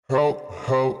Help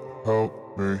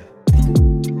me.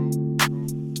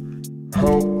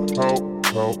 Help.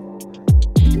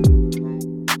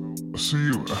 I see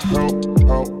you. Help.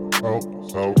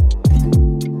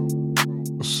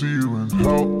 I see you and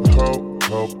help.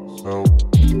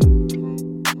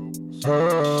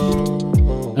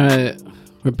 All right,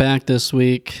 we're back this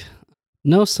week.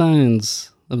 No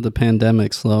signs of the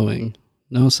pandemic slowing.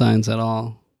 No signs at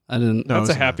all. That's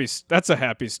a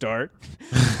happy start.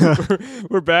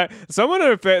 We're back. Someone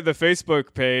on the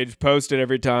Facebook page posted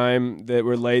every time that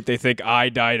we're late, they think I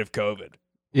died of COVID.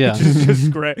 Yeah. Which is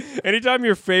just great. Anytime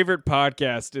your favorite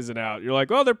podcast isn't out, you're like,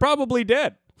 well, they're probably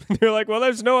dead. You're like, well,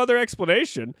 there's no other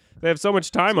explanation. They have so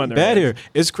much time on their hands. Here.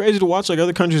 It's crazy to watch like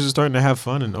other countries are starting to have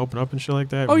fun and open up and shit like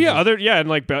that. Oh yeah, and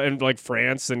like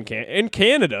France and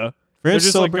Canada. They're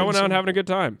just like going out and having a good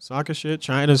time. Soccer shit.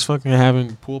 China's fucking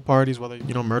having pool parties while they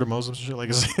murder Muslims and shit. Like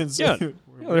it's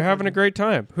they're having a great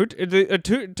time.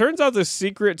 It turns out the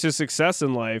secret to success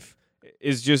in life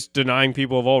is just denying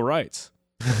people of all rights.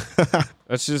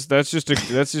 that's just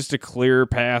a clear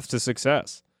path to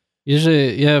success.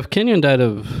 Usually, yeah. If Kenyon died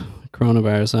of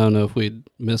coronavirus, I don't know if we'd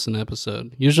miss an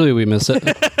episode. Usually, we miss it.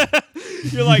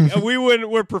 You're like,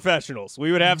 we're professionals.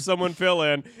 We would have someone fill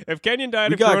in. If Kenyon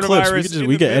died of coronavirus,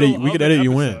 we could edit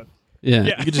you in. Yeah.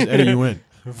 You could just edit you in.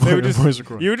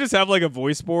 You would just have like a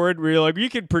voice board where you're like,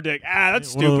 you could predict, that's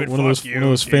stupid. One of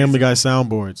those Family Guy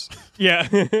soundboards. Yeah.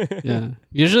 Yeah.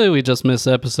 Usually we just miss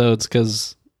episodes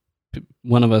because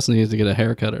one of us needs to get a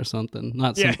haircut or something.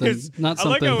 It's not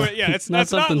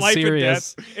something life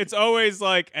serious. And death. It's always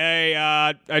like, hey,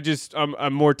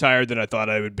 I'm more tired than I thought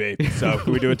I would be. So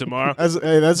can we do it tomorrow? That's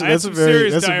a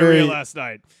serious diarrhea last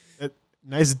night.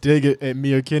 Nice dig at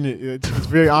me or Kenyon. It's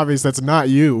very obvious that's not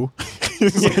you.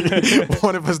 Like,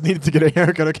 one of us needed to get a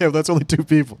haircut. Okay, well, that's only two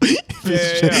people.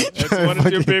 Yeah. That's one of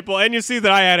two people. And you see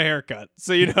that I had a haircut.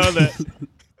 So you know that.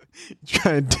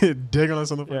 Trying to dig on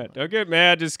us on the phone. Yeah, don't get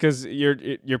mad just because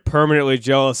you're permanently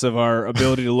jealous of our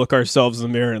ability to look ourselves in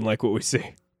the mirror and like what we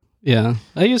see. Yeah,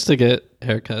 I used to get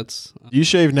haircuts. Do you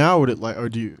shave now? Or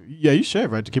do you? Yeah, you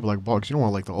shave, right, to keep it like bald. 'Cause you don't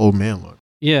want like the old man look.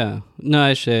 Yeah, no,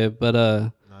 I shave, but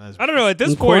I don't know. At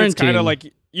this point, it's kind of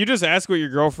like you just ask your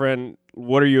girlfriend,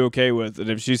 "What are you okay with?" And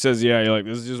if she says, "Yeah," you're like,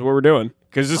 "This is just what we're doing,"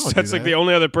 because that's like the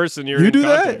only other person you're in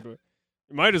contact with.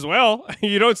 Might as well.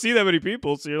 You don't see that many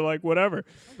people, so you're like, whatever.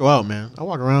 Go out, man. I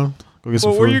walk around. Go get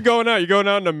some food. Where are you going out? You going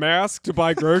out in a mask to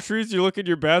buy groceries? You looking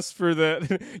your best for the.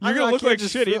 You're gonna look like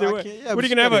shit either way. What are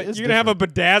you gonna have? You're gonna have a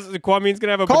bedazzled. Kwame's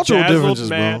gonna have a cultural differences,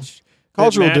 match. Bro.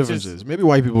 Cultural differences. Maybe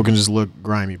white people can just look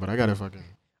grimy, but I gotta fucking.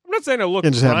 I'm not saying I look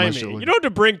grimy. You don't have to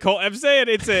bring I'm saying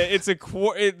there's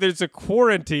a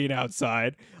quarantine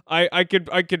outside. I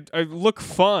look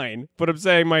fine, but I'm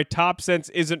saying my top sense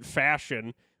isn't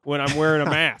fashion. When I'm wearing a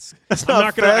mask, I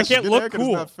can't look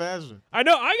cool. Not fashion. I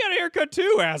know. I got a haircut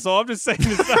too, asshole. I'm just saying.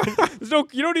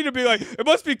 You don't need to be like. It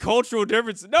must be cultural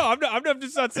difference. No, I'm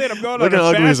just not saying. I'm going Looking on a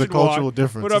ugly fashion is a cultural walk,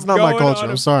 difference. It's not my culture.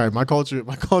 I'm sorry. My culture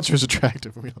is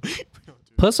attractive.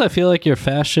 Plus, I feel like your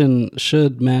fashion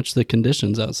should match the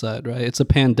conditions outside, right? It's a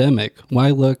pandemic. Why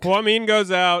look? Kwame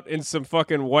goes out in some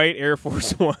fucking white Air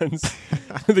Force Ones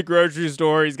to the grocery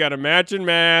store. He's got a matching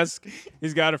mask.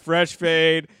 He's got a fresh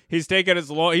fade. He's taking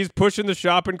he's pushing the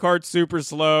shopping cart super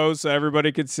slow so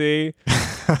everybody could see.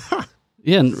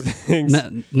 Yeah,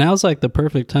 now's like the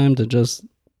perfect time to just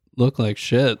look like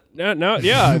shit. No,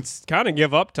 yeah, it's kind of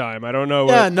give up time. I don't know.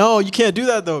 Yeah, no, you can't do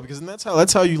that though, because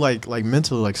that's how you like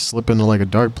mentally like slip into like a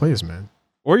dark place, man.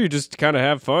 Or you just kind of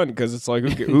have fun because it's like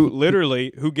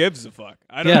who gives a fuck?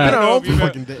 I don't know if you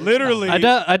literally. I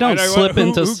don't slip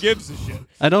into who gives a shit.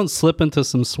 I don't slip into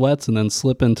some sweats and then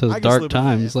slip into dark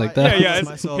times like that. Yeah.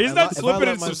 He's not slipping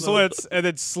into some slits and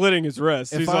then slitting his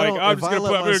wrist. He's like, I'm just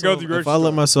gonna go through grocery. If I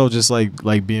let myself just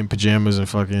like be in pajamas and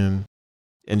fucking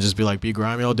and just be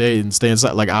grimy all day and stay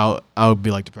inside, like I'll be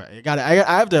like depressed. I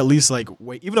have to at least like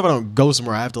wait. Even if I don't go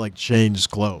somewhere, I have to like change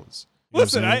clothes.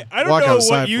 Listen, I don't know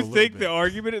what you think the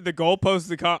argument, the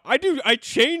goalpost, I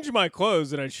change my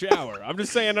clothes and I shower. I'm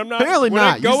just saying I'm not. Apparently when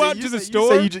not. I go out to the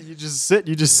store. You just sit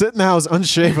in the house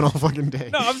unshaven all fucking day.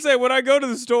 No, I'm saying when I go to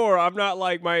the store, I'm not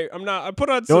like I put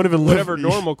on some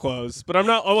normal clothes, but I'm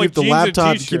not like jeans and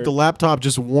t-shirt. Keep the laptop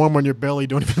just warm on your belly.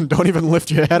 Don't even lift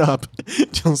your head up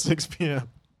till 6 p.m.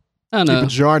 I don't know. Keep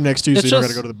a jar next to you so you don't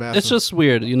gotta go to the bathroom. It's just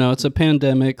weird, it's a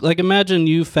pandemic. Like imagine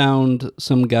you found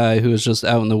some guy who was just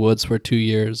out in the woods for 2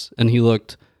 years and he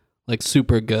looked like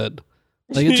super good.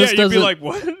 Like it just doesn't. You'd be like,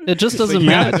 what? It just doesn't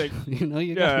matter.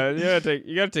 You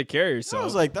gotta take care of yourself. I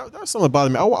was like, that was something that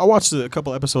bothered me. I watched a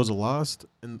couple episodes of Lost,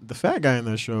 and the fat guy in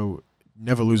that show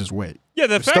never loses weight. Yeah,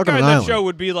 the fat guy in that show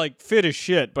would be like fit as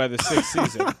shit by the 6th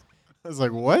season. I was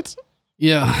like, what?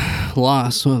 Yeah,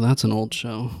 Lost. Well, that's an old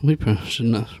show. We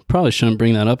probably shouldn't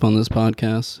bring that up on this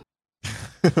podcast.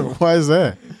 Why is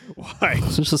that? Why?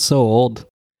 It's just so old.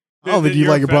 I don't think you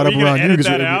like it brought up around you because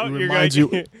it reminds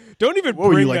you. Don't even. What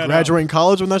were you like graduating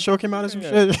college when that show came out or some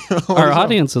shit? Our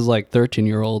audience is like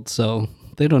 13-year-olds, so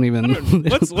they don't even.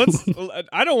 Let's.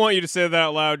 I don't want you to say that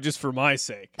out loud just for my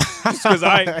sake. Just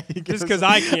because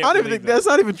I can't. I don't even think that's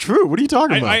not even true. What are you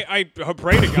talking about? I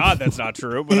pray to God that's not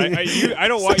true, but I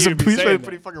don't want you to be saying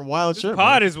pretty fucking wild shit.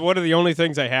 Pod is one of the only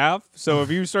things I have. So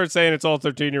if you start saying it's all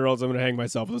 13-year-olds, I'm gonna hang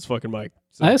myself with this fucking mic.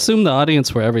 So. I assume the audience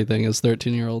for everything is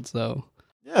 13-year-olds, though.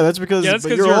 Yeah, that's because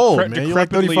you're old, man. You're like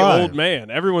 35. Old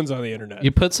man. Everyone's on the internet.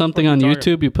 You put something on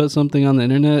YouTube, you put something on the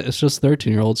internet, it's just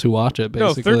 13-year-olds who watch it,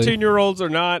 basically. No, 13-year-olds are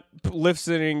not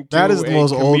listening to that is the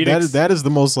most old. That is the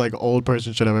most like old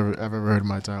person shit I've ever heard in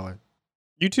my entire life.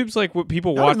 YouTube's like what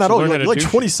people watch. Not to old. learn how to You're like do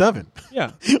 27.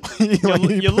 Yeah.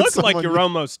 you look like you're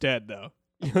almost dead, though.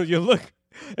 You look.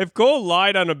 If Cole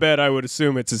lied on a bed, I would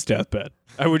assume it's his deathbed.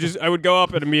 I would go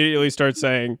up and immediately start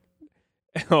saying,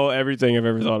 everything I've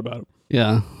ever thought about him.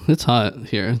 Yeah, it's hot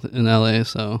here in LA,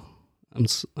 so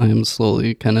I am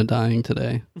slowly kind of dying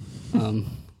today.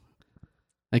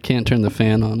 I can't turn the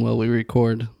fan on while we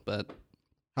record, but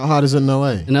how hot is it in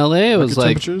LA? In LA, it was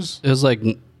like temperatures? It was like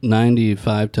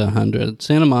 95 to 100.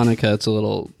 Santa Monica, it's a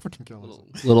little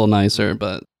nicer,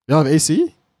 but y'all have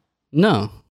AC? No,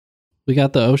 we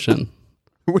got the ocean.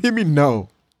 What do you mean no?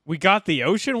 We got the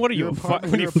ocean. What are you?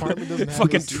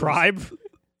 Fucking tribe?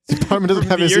 Apartment doesn't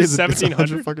have AC.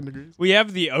 1700 fucking degrees. We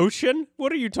have the ocean.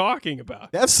 What are you talking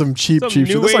about? That's some cheap shit.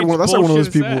 That's like one of those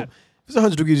people. If it's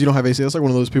 100 degrees, you don't have AC. That's like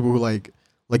one of those people who like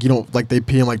you don't like they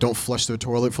pee and like don't flush their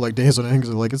toilet for like days on end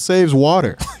because like it saves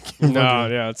water. No,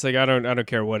 yeah, it's like I don't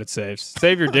care what it saves.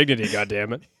 Save your dignity,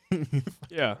 goddammit.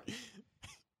 Yeah.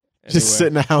 Just sit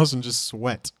in the house and just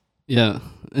sweat. Yeah.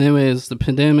 Anyways, the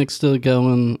pandemic's still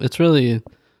going. It's really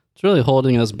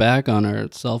holding us back on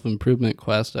our self-improvement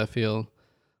quest, I feel.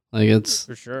 Like it's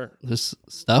for sure. There's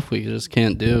stuff we just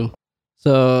can't do.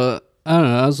 So I don't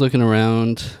know. I was looking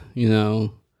around.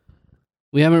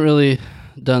 We haven't really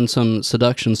done some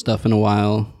seduction stuff in a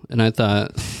while, and I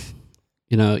thought,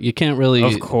 you can't really,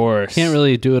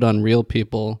 do it on real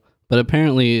people. But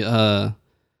apparently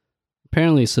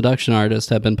seduction artists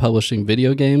have been publishing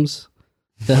video games.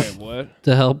 Wait, what?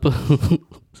 To help.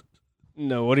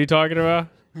 No, what are you talking about?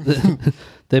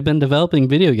 They've been developing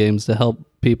video games to help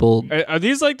people. Are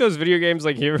these like those video games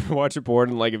like you ever watch a board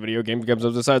and like a video game comes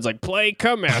up the side, it's like play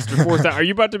Cum Master 4000. Are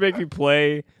you about to make me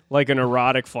play like an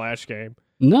erotic flash game?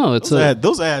 No, it's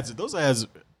those ads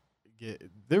get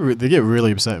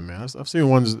really upsetting, man. I've seen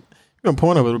ones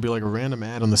Pornhub, it'll be like a random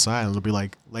ad on the side and it'll be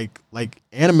like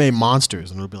anime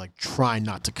monsters and it'll be like try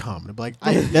not to come. It'll be like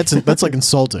that's like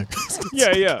insulting.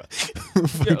 Yeah.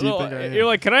 You're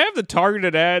like, can I have the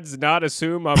targeted ads not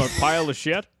assume I'm a pile of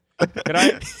shit? Can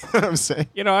I? I'm saying,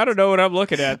 I don't know what I'm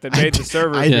looking at that made the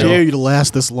server. I dare you to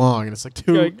last this long, and it's like,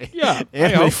 dude,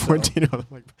 anime 14. So.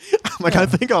 I'm like, I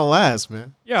think I'll last,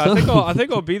 man. Yeah, I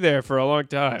think I'll be there for a long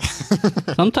time.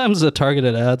 Sometimes the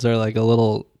targeted ads are like a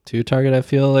little too target. I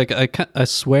feel like I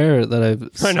swear that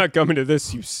I've. Try not coming to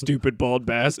this, you stupid bald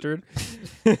bastard.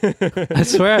 I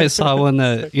swear I saw one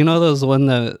that those one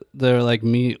that they're like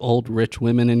meet old rich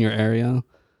women in your area.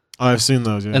 Oh, I've seen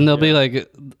those, yeah. And they'll be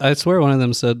like, I swear one of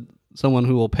them said someone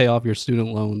who will pay off your student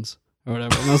loans or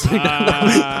whatever. And I was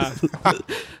like,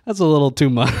 that's a little too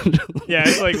much. Yeah,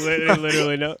 it's like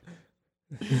literally no.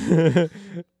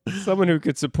 Someone who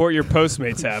could support your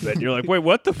Postmates habit. You're like, wait,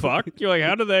 what the fuck? You're like,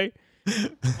 how do they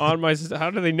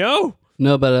know?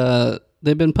 No, but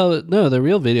they've been they're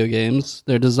real video games.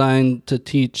 They're designed to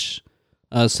teach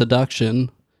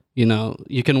seduction.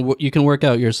 You can work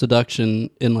out your seduction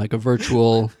in like a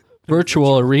virtual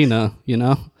arena,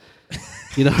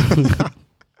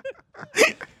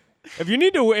 If you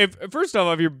need to, first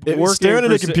off, if you're working, staring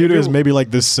at a computer is maybe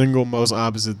like the single most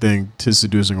opposite thing to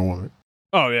seducing a woman.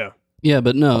 Oh yeah, yeah,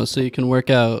 but no. So you can work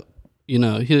out.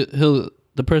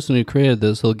 The person who created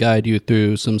this, he'll guide you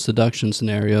through some seduction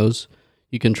scenarios.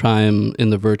 You can try them in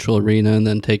the virtual arena and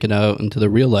then take it out into the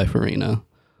real life arena.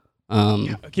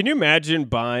 Can you imagine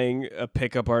buying a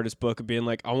pickup artist book and being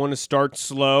like, I want to start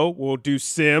slow. We'll do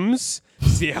Sims,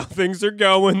 see how things are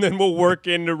going, then we'll work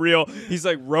into real. He's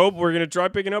like, we're going to try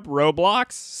picking up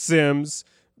Roblox, Sims,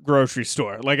 grocery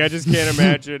store. Like, I just can't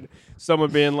imagine someone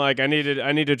being like, I need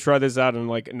to try this out and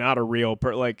like not a real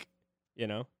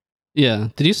Yeah.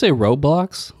 Did you say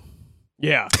Roblox?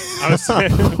 Yeah. I was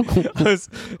saying.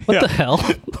 What the hell?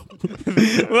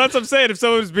 Well, that's what I'm saying. If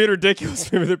someone's being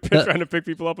ridiculous, maybe they're trying to pick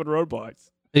people up on roadblocks.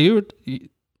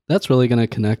 That That's really going to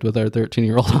connect with our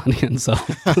 13-year-old audience. So.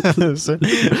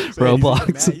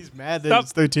 Roblox. He's mad that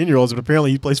it's 13-year-olds, but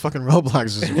apparently he plays fucking Roblox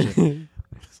or some shit.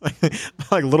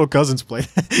 It's like little cousins play.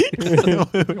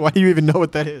 Why do you even know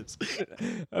what that is?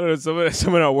 I don't know.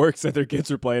 Someone at work said their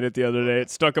kids were playing it the other day. It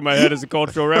stuck in my head as a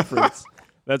cultural reference.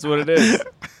 That's what it is.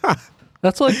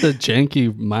 That's like the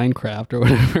janky Minecraft or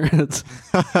whatever it's.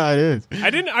 It is. I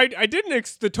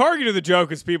didn't. The target of the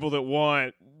joke is people that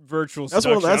want virtual That's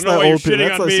seduction. that's I don't know not why old you're people. shitting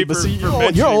That's on like, me but for, see,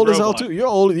 for you're old as hell Roblox. too. You're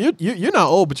old. You're not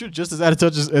old, but you're just as out of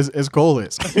touch as Cole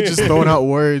is. You're just throwing out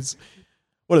words.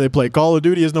 What do they play? Call of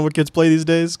Duty? Isn't that what kids play these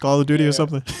days? Call of Duty or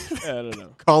something? Yeah, I don't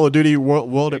know. Call of Duty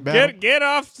World at Battle. Get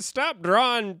off! Stop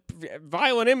drawing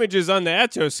violent images on the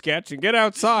Etch sketch and get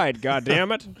outside. God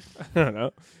damn it! I don't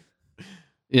know.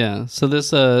 Yeah. So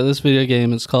this video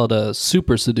game is called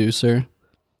Super Seducer,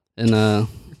 and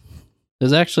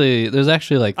there's actually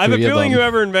like 3 I have a of feeling them.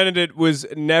 whoever invented it was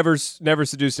never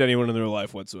seduced anyone in their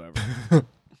life whatsoever.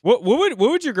 What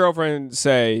would your girlfriend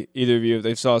say, either of you, if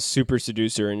they saw Super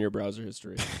Seducer in your browser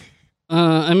history?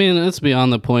 I mean, it's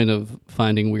beyond the point of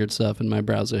finding weird stuff in my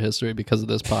browser history because of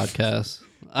this podcast.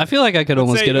 I feel like I could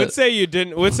almost get it. Let's say you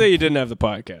didn't have the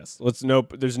podcast.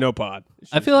 There's no pod.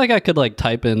 I feel like I could like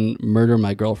type in "murder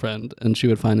my girlfriend" and she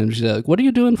would find it. And she'd be like, "What are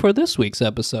you doing for this week's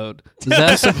episode?" Is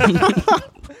that something?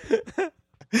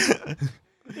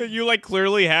 You like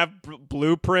clearly have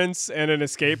blueprints and an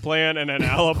escape plan and an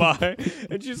alibi,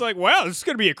 and she's like, "Wow, this is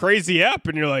gonna be a crazy ep,"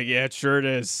 and you're like, "Yeah, it sure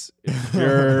is. It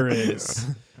sure is."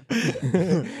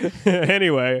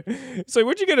 Anyway, so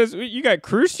what'd you get? You got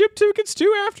cruise ship tickets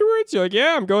too afterwards? You're like,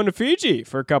 "Yeah, I'm going to Fiji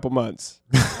for a couple months."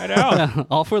 I know. Yeah,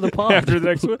 all for the pod. After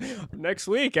the next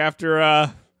week,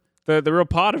 after the real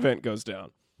pod event goes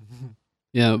down.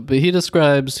 Yeah, but he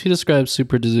describes Super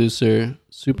Seducer.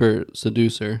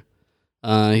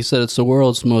 He said it's the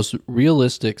world's most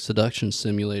realistic seduction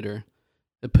simulator.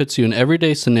 It puts you in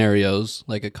everyday scenarios,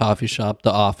 like a coffee shop,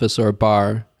 the office, or a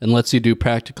bar, and lets you do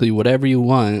practically whatever you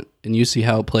want, and you see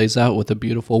how it plays out with a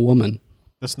beautiful woman.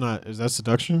 Is that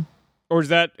seduction? Or is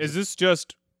this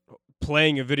just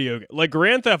playing a video game? Like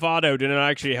Grand Theft Auto didn't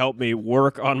actually help me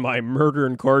work on my murder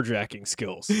and carjacking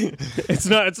skills. It's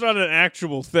not an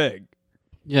actual thing.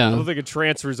 Yeah. I don't think it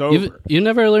transfers over. You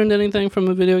never learned anything from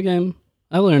a video game?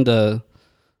 I learned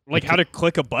like how to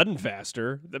click a button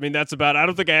faster. I mean, that's about. I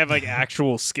don't think I have like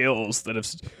actual skills that have.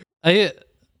 I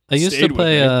used to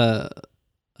play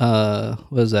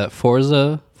what is that?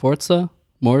 Forza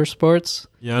Motorsports.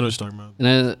 Yeah, I know what you're talking about.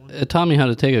 And it taught me how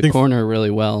to take a corner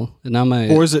really well. And now my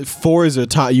Forza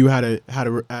taught you how to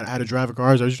drive a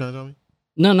car. Is that what you're trying to tell me?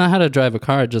 No, not how to drive a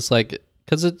car. Just like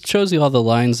because it shows you all the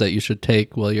lines that you should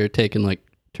take while you're taking like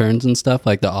turns and stuff,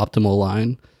 like the optimal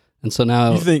line. And so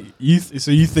now you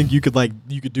think you could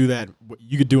do that?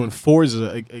 You could do in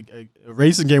Forza a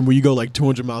racing game where you go like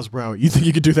 200 miles per hour. You think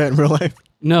you could do that in real life?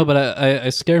 No, but I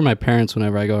scare my parents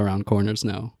whenever I go around corners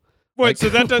now. Wait, so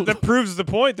that proves the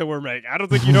point that we're making. I don't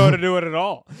think you know how to do it at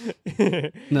all.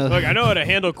 No. Like I know how to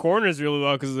handle corners really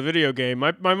well because of the video game.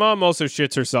 My mom also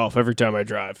shits herself every time I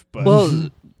drive. But Well,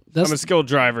 I'm a skilled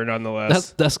driver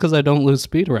nonetheless. That's because I don't lose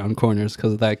speed around corners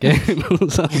because of that game.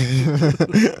 So-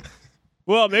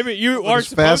 Well, maybe you are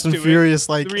supposed Fast and to. Furious,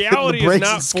 like the reality the is brakes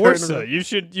not and skirting Forza.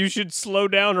 around. You should slow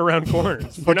down around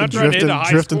corners. We're Fucking not trying to hit a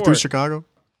high drifting score. through Chicago.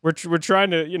 We're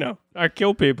trying to not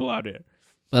kill people out here.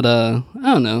 But I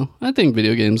don't know. I think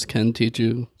video games can teach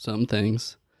you some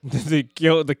things. the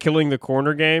killing the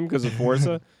corner game because of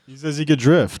Forza. He says he could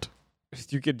drift.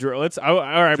 You could drill. All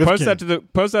right. Drift Post cam. that to the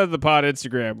pod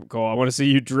Instagram, Cole. I want to see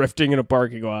you drifting in a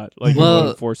parking lot like Well-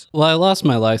 you Forza. Well, I lost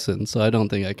my license, so I don't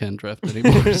think I can drift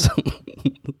anymore. So.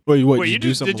 Wait, Wait, you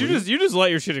do something? you just let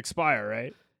your shit expire,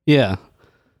 right? Yeah.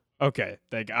 Okay,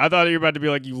 thank you. I thought you were about to be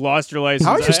like you lost your license.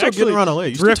 How are you still Actually, getting around LA?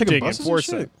 You still taking drifting in buses and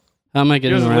Forza. shit? How am I He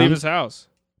getting doesn't around? leave his house.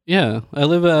 Yeah, I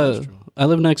live That's true. I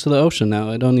live next to the ocean now.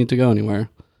 I don't need to go anywhere.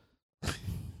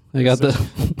 I got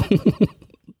the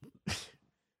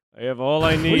I have all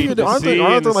I What are you need. gonna do? to Aren't see, there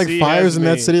and the like sea fires has in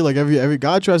that me. city? Like every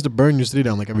God tries to burn your city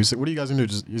down. Like every city. What are you guys gonna do?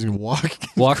 Just you're gonna walk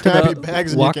walk to grab your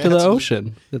bags the and walk your to the cats?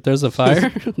 ocean. If there's a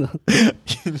fire,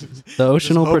 the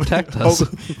ocean will protect us.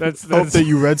 That's Hope that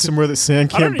you read somewhere that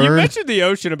sand I don't can't know, you burn. mentioned the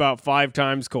ocean about 5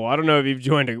 times, Cole. I don't know if you've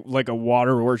joined a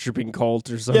water worshipping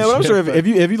cult or something. Yeah, but I'm sure if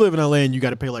you live in LA and you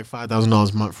got to pay like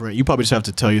 $5,000 a month for it, you probably just have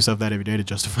to tell yourself that every day to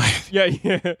justify it. Yeah.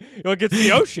 Like it's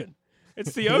the ocean.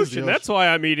 It's the It is the ocean. That's why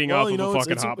I'm eating off of a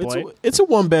fucking it's hot plate. It's a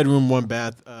 1-bedroom, 1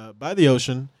 bath by the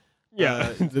ocetion.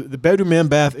 Yeah. The bedroom and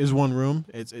bath is one room.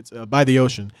 It's by the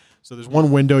ocean. So there's one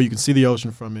window. You can see the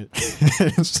ocean from it.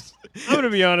 I'm going to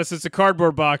be honest. It's a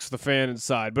cardboard box with a fan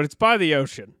inside, but it's by the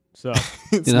ocean. So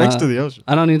It's next to the ocean.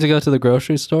 I don't need to go to the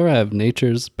grocery store. I have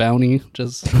Nature's Bounty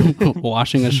just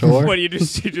washing ashore. what you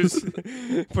just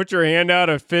put your hand out,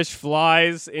 a fish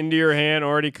flies into your hand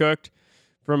already cooked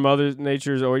from Mother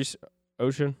Nature's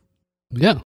ocean.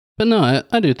 Yeah. But no,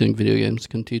 I do think video games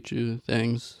can teach you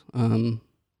things. Some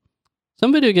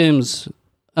video games,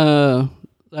 that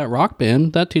Rock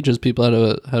Band, that teaches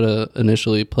people how to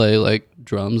initially play like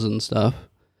drums and stuff.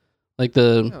 Like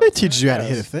it teaches you how to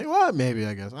hit a thing. Well, maybe,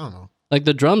 I guess. I don't know. Like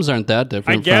the drums aren't that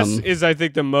different. I guess I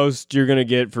think the most you're gonna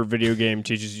get for video game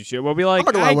teaches you shit. We'll be like,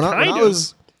 when I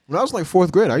was like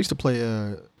 4th grade, I used to play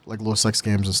like little sex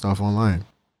games and stuff online.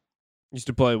 Used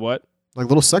to play what? Like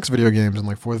little sex video games in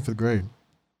like 4th, 5th grade.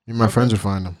 Me and my friends would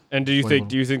find them. And do you think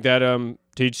that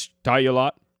taught you a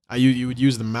lot? You would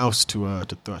use the mouse to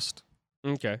thrust.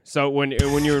 Okay, so when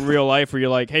you're in real life, where you're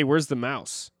like, hey, where's the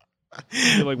mouse?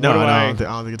 You're like, no, I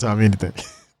don't think it taught me anything.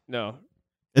 No,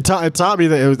 it taught me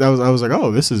that I was like,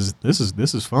 oh, this is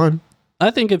fun. I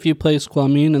think if you play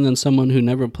Squamine and then someone who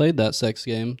never played that sex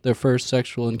game, their first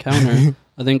sexual encounter,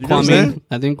 I think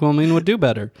Squamine would do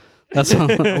better. That's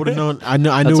all. I would have known. I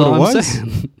knew what it was.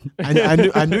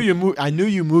 I knew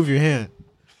you move your hand.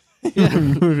 Yeah.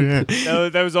 Move your hand.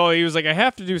 That was all. He was like, I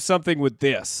have to do something with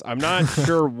this. I'm not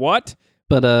sure what.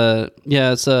 But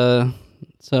yeah, it's so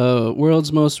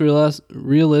world's most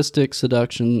realistic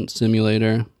seduction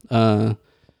simulator.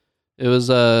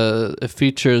 It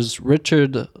features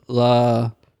Richard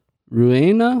La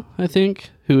Ruena, I think,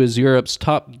 who is Europe's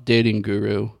top dating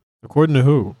guru. According to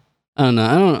who? I don't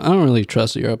know. I don't really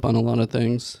trust Europe on a lot of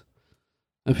things.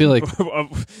 I feel like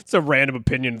it's a random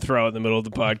opinion to throw in the middle of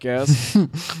the podcast.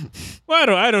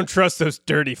 Well, I don't trust those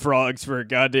dirty frogs for a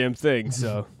goddamn thing.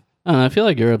 So I don't know, I feel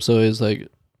like Europe's always like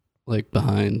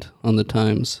behind on the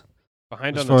times.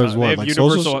 Behind as on far the as time.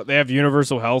 what? They have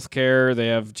universal health care. They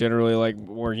have generally like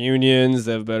more unions.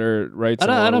 They have better rights.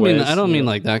 I don't mean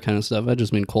like that kind of stuff. I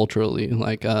just mean culturally,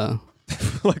 like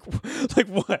like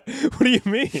what? What do you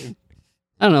mean?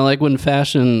 I don't know, like when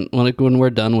we're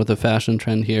done with the fashion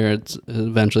trend here, it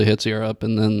eventually hits Europe,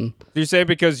 and then you say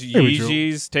because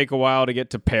Yeezys take a while to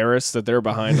get to Paris that they're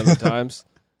behind on the times.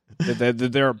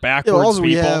 They're backwards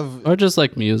people, or just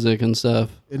like music and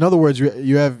stuff. In other words,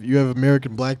 you have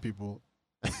American black people,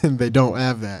 and they don't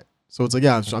have that. So it's like,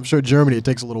 yeah, I'm sure Germany, it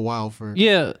takes a little while for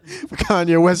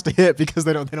Kanye West to hit because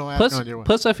they don't have Kanye West.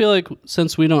 Plus, I feel like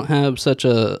since we don't have such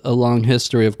a long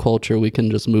history of culture, we can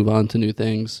just move on to new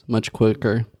things much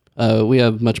quicker. We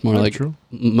have much more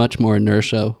much more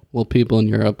inertia. Well, people in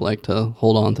Europe like to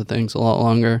hold on to things a lot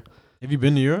longer. Have you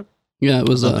been to Europe? Yeah, it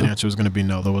was. The answer was going to be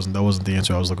no. That wasn't the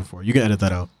answer I was looking for. You can edit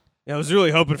that out. Yeah, I was really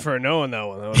hoping for a no on that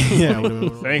one. Yeah,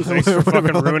 thanks for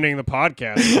fucking ruining the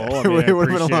podcast.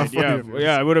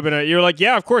 It would have been. You're like,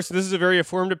 yeah, of course. This is a very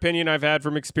informed opinion I've had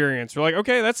from experience. We're like,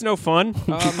 okay, that's no fun.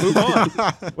 Move on.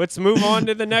 Let's move on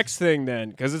to the next thing then,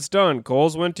 because it's done.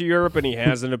 Coles went to Europe and he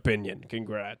has an opinion.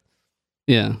 Congrats.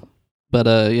 Yeah,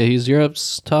 but he's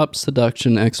Europe's top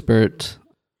seduction expert.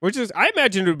 Which is, I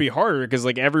imagine it would be harder because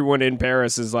like everyone in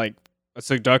Paris is like a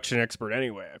seduction expert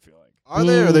anyway. I feel like. Are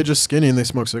they? Or are they just skinny and they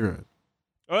smoke cigarettes?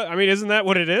 I mean, isn't that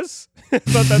what it is? I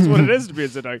thought that's what it is to be a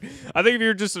seductor. I think if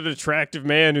you're just an attractive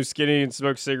man who's skinny and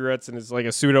smokes cigarettes and is like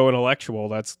a pseudo-intellectual,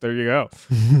 there you go.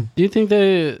 Do you think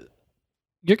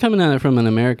you're coming at it from an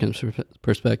American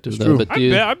perspective, though? But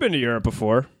I've been to Europe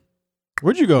before.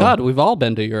 Where'd you go? God, we've all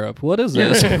been to Europe. What is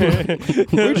this?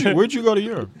 Where'd you go to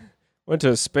Europe? Went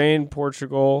to Spain,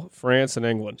 Portugal, France, and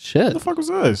England. Shit. What the fuck was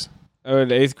this? Oh, in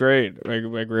 8th grade,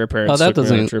 my grandparents took me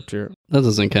on a trip to Europe. That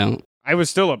doesn't count. I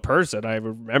was still a person. I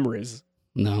have memories.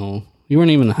 No, you weren't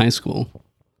even in high school.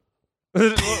 What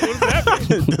does that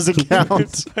mean? Doesn't count.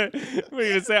 What are you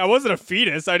gonna say? I wasn't a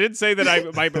fetus. I didn't say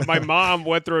that my mom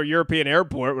went through a European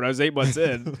airport when I was 8 months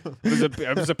in.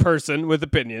 I was a person with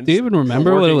opinions. Do you even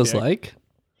remember what it was like?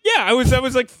 Yeah, I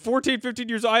was like 14, 15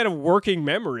 years old. I had a working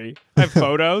memory. I have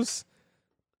photos.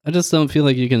 I just don't feel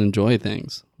like you can enjoy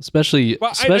things, especially.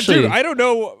 I don't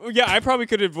know. Yeah, I probably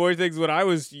could enjoy things when I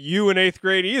was you in 8th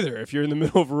grade either. If you're in the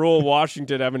middle of rural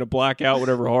Washington having to black out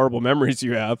whatever horrible memories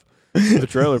you have at the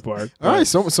trailer park. All right,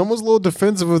 someone's a little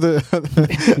defensive of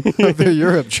the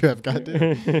Europe trip.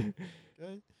 Goddamn.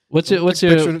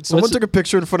 Someone took a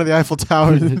picture in front of the Eiffel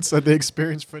Tower and said they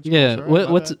experienced French. Yeah.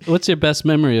 What's your best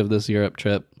memory of this Europe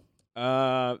trip? We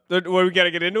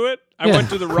gotta get into it. I went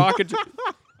to the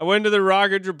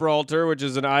Rock of Gibraltar, which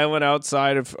is an island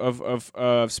outside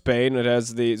of Spain. It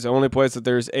has it's the only place that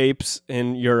there's apes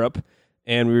in Europe.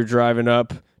 And we were driving up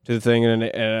to the thing, and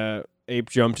an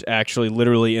ape jumped actually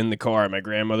literally in the car. My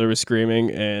grandmother was screaming,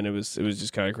 and it was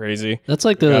just kind of crazy. That's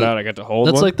like I got to hold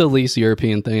one. That's like the least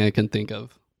European thing I can think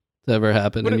of. to ever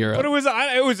happen in Europe. But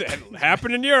it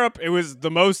happened in Europe. It was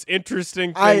the most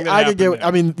interesting thing. I could get.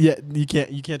 I mean, yeah, you can't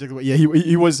take away. Yeah,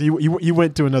 he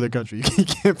went to another country.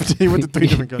 He went to 3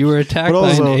 different countries. You were attacked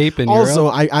by an ape in Europe. Also,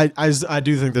 I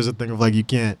do think there's a thing of like you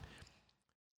can't.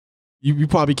 You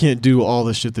probably can't do all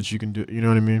the shit that you can do. You know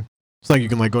what I mean? It's like you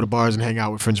can like go to bars and hang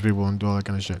out with French people and do all that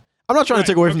kind of shit. I'm not trying to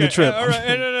take away from the trip. All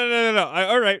right, no.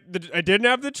 All right, I didn't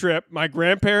have the trip. My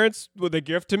grandparents, with a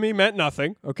gift to me, meant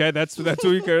nothing. Okay, that's what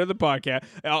we go to the podcast.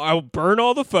 I'll burn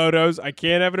all the photos. I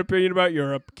can't have an opinion about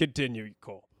Europe. Continue,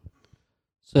 Cole.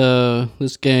 So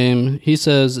this game, he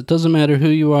says, it doesn't matter who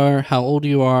you are, how old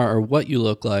you are, or what you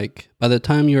look like. By the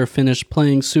time you are finished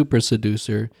playing Super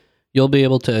Seducer, you'll be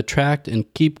able to attract and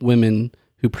keep women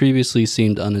who previously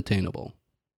seemed unattainable.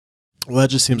 Well, that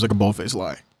just seems like a bold-faced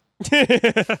lie.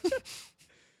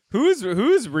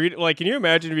 Who's reading? Like, can you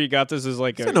imagine if you got this as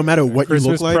like a no matter what Christmas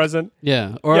you look like present?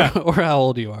 Yeah, or how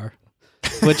old you are,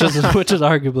 which is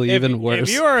arguably even worse.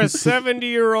 If you are a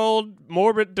 70-year-old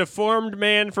morbid deformed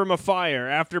man from a fire,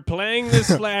 after playing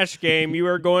this Flash game, you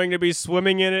are going to be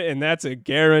swimming in it, and that's a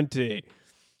guarantee.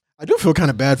 I do feel kind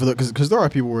of bad for that because there are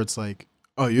people where it's like,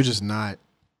 oh, you're just not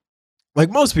like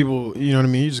most people. You know what I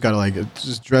mean? You just gotta like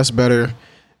just dress better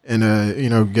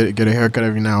and get a haircut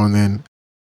every now and then.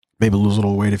 Maybe lose a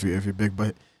little weight if you're big,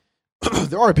 but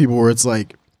there are people where it's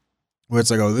like, oh, it's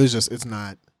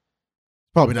not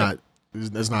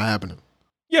happening.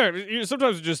 Yeah,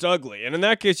 sometimes it's just ugly, and in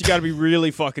that case, you got to be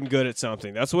really fucking good at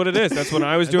something. That's what it is. That's when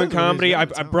I was doing comedy. I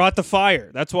brought the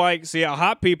fire. That's why. See,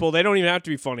 hot people, they don't even have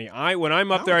to be funny. When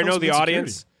I'm up there, I know the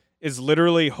audience is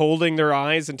literally holding their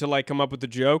eyes until I come up with the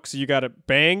joke. So you got to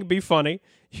be funny.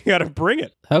 You got to bring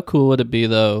it. How cool would it be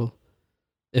though,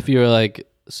 if you were like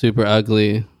super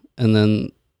ugly? And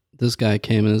then this guy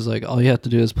came and is like, all you have to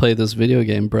do is play this video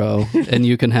game, bro, and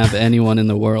you can have anyone in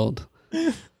the world.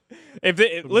 If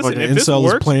this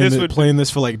works, playing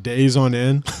this for like days on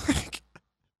end.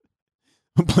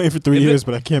 I'm playing for 3 years,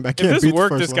 but I can't. If this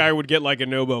worked, this guy would get like a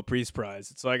Nobel Peace Prize.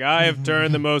 It's like, I have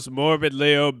turned the most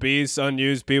morbidly obese,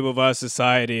 unused people of our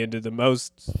society into the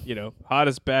most,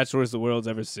 hottest bachelors the world's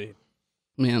ever seen.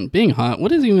 Man, being hot.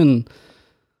 What is even?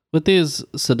 With these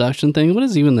seduction things, what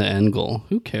is even the end goal?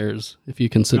 Who cares if you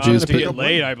can seduce people? To get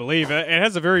laid, I believe. It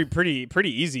has a pretty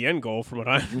easy end goal from what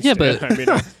I understand. Yeah, but I mean,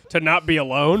 to not be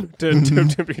alone,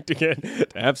 to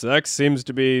have sex seems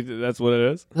to be, that's what it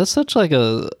is. That's such like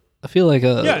I feel like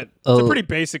it's a pretty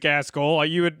basic ass goal.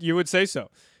 You would say so.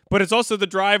 But it's also the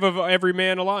drive of every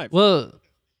man alive. Well,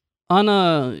 on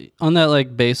that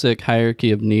like basic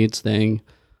hierarchy of needs thing,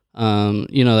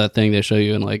 that thing they show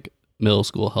you in like middle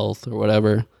school health or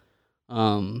whatever.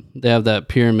 They have that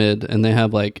pyramid and they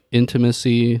have like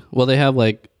intimacy. Well, they have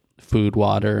like food,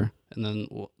 water, and then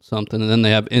something. And then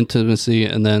they have intimacy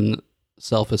and then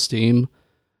self-esteem.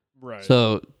 Right.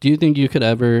 So do you think you could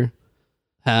ever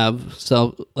have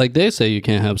like they say you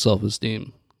can't have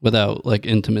self-esteem without like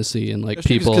intimacy and like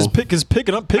people. Because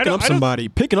picking up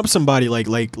somebody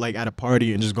like at a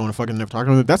party and just going to fucking never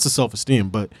talking to them, that's a self-esteem.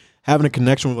 But having a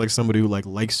connection with like somebody who like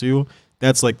likes you,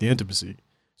 that's like the intimacy.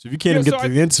 So if you can't even get to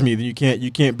the intimacy, then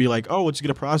you can't be like, oh, let's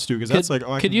get a prostitute, because that's like,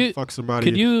 oh, I can fuck somebody.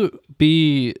 Could you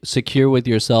be secure with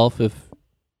yourself if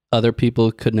other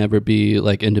people could never be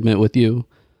like intimate with you?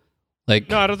 Like,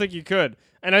 no, I don't think you could.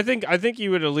 And I think you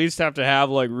would at least have to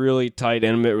have like really tight,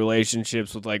 intimate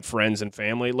relationships with like friends and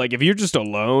family. Like if you're just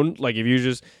alone, like if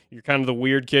you're kind of the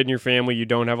weird kid in your family, you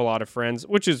don't have a lot of friends,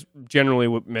 which is generally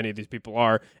what many of these people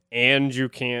are, and you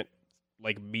can't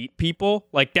like meet people,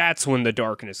 like that's when the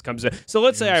darkness comes in. So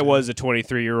let's say I was a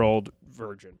 23-year-old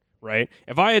virgin, right?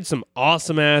 If I had some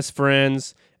awesome ass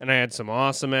friends and I had some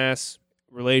awesome ass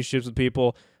relationships with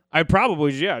people, I'd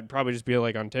probably just be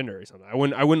like on Tinder or something.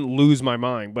 I wouldn't lose my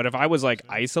mind. But if I was like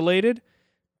isolated,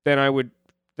 then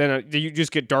you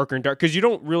just get darker and darker because you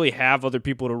don't really have other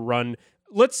people to run.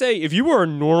 Let's say if you were a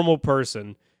normal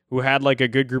person who had like a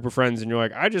good group of friends and you're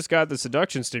like, I just got the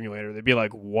seduction stimulator, they'd be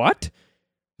like, what?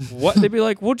 What? They'd be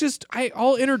like, well,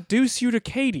 I'll introduce you to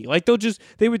Katie. Like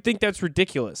they would think that's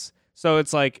ridiculous. So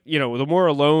it's like, the more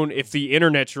alone, if the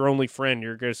internet's your only friend,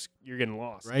 you're getting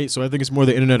lost. Right. So I think it's more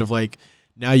the internet of like,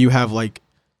 now you have like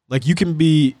you can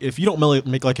be, if you don't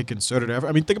make like a concerted effort.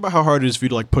 I mean, think about how hard it is for you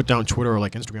to like put down Twitter or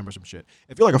like Instagram or some shit.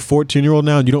 If you're like a 14-year-old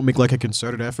now and you don't make like a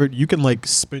concerted effort, you can like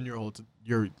spend your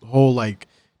whole like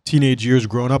teenage years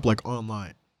growing up like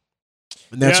online.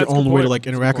 And that's your only way to like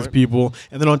interact with people.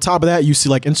 And then on top of that, you see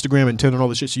like Instagram and Tinder and all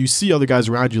this shit. So you see other guys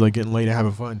around you like getting laid and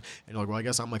having fun. And you're like, well, I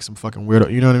guess I'm like some fucking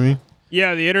weirdo. You know what I mean?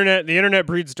 Yeah, the internet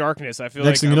breeds darkness. I feel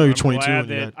Next like thing you know, you're I'm 22 glad and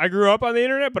you that I grew up on the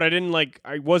internet, but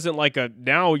I wasn't like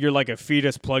now you're like a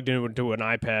fetus plugged into an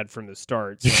iPad from the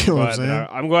start. So You know what I'm saying?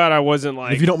 I'm glad I wasn't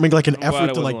like. If you don't make like an I'm glad effort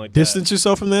it to wasn't like like distance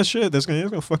yourself from that shit, that's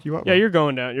gonna fuck you up. Yeah, bro. you're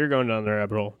going down the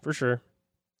rabbit hole for sure.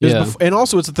 Yeah. And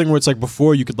also it's a thing where it's like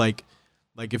before you could like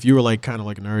if you were like kind of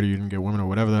like nerdy, you didn't get women or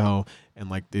whatever the hell, and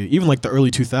like even like the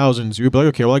early 2000s, you would be like,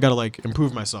 okay, well I gotta like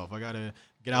improve myself, I gotta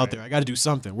get out there, I gotta do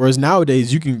something. Whereas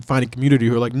nowadays you can find a community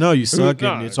who are like, no, you suck,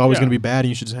 and it's always gonna be bad, and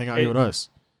you should just hang out here with us.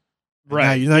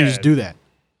 Right. Now you just do that.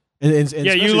 And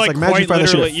yeah, you like imagine quite you find that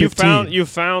shit literally at 15. you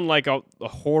found like a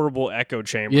horrible echo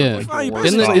chamber. Yeah. Like, Well, the you worst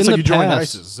basically- thought. it's in like the you joined past-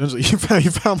 ISIS. Essentially,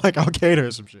 you found like Al Qaeda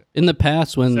or some shit. In the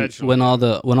past, when Essentially, all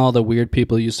the weird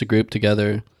people used to group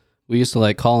together, we used to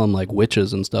like call them like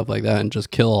witches and stuff like that, and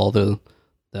just kill all them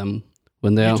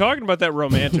when they. You're talking about that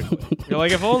romantically. You're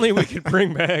like, if only we could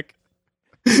bring back.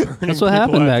 That's what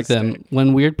happened back then.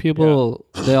 When weird people,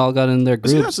 they all got in their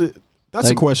See, groups. that's a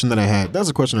Like- question that I had. That's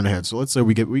a question that I had. So let's say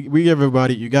we give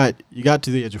everybody. You got to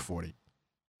the age of 40,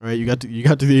 right? You got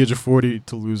to the age of 40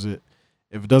 to lose it.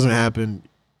 If it doesn't happen,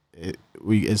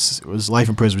 it's life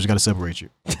in prison. We just got to separate you.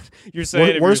 You're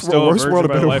saying if Worst you're still world, a worst virgin world, or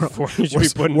by better life world. before you should be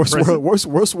put in Worst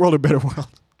prison. world or better world.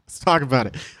 Let's talk about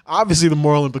it. Obviously, the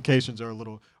moral implications are a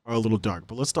little dark,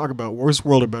 but let's talk about worst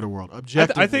world or better world.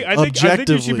 Objectively,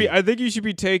 I think you should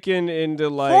be taken into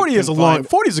like 40 is confined-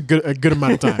 40 is a good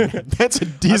amount of time. That's a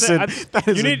decent. That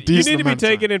is you a need decent to be amount of time.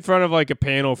 taken in front of like a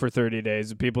panel for 30 days,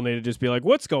 and people need to just be like,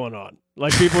 "What's going on?"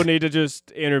 Like people need to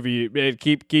just interview,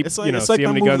 keep It's like see the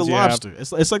how many movie guns The you have. Lobster.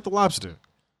 It's like The Lobster.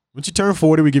 Once you turn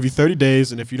 40, we give you 30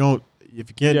 days, and if you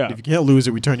can't lose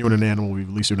it, we turn you into an animal. We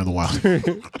release you into the wild.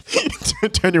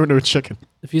 Turn you into a chicken.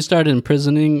 If you start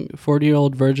imprisoning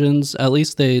 40-year-old virgins, at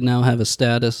least they now have a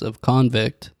status of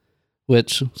convict,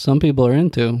 which some people are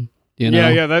into. You know?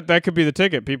 Yeah, that could be the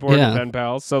ticket. People are Yeah. pen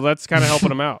pals, so that's kind of helping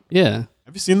them out. Yeah.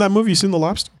 Have you seen that movie? You seen The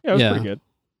Lobster? Yeah, it was Yeah. pretty good.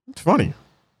 It's funny.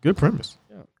 Good premise.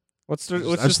 Let's I just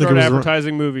just think start it was the wrong-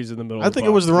 advertising movies in the middle. I of think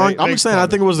the it was the wrong. pod. I'm just saying. I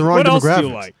think it was the wrong What else do demographic.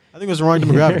 you like? I think it was the wrong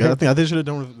demographic. I think they should have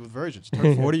done with virgins. You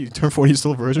turn 40. You turn 40. You're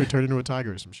still a virgin. You turn into a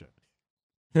tiger or some shit.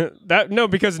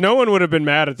 Because no one would have been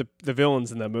mad at the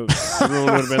villains in that movie.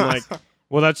 Everyone would have been like,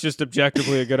 "Well, that's just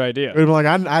objectively a good idea." It'd be like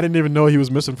I didn't even know he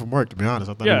was missing from work. To be honest,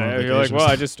 I thought he went Yeah, on you're like, vacation.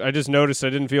 well, I just noticed I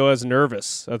didn't feel as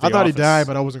nervous at the I thought he office." died,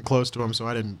 but I wasn't close to him, so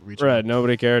I didn't reach. Right, out.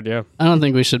 nobody cared. Yeah. I don't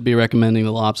think we should be recommending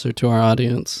The Lobster to our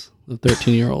audience of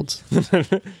 13-year-olds.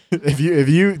 If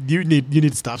you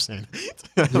need to stop saying it.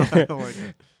 I don't like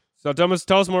it. So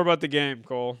tell us more about the game,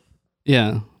 Cole.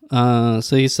 Yeah.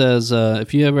 So he says,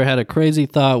 if you ever had a crazy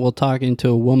thought while talking to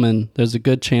a woman, there's a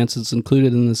good chance it's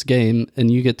included in this game,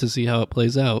 and you get to see how it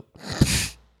plays out.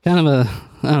 Kind of a,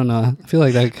 I don't know. I feel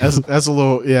like that.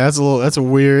 That's a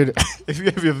weird. If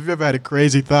you've ever had a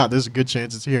crazy thought, there's a good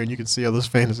chance it's here, and you can see all those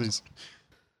fantasies.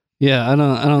 Yeah, I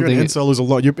don't You're think. an incel who's a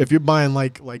lot. If you're buying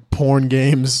like porn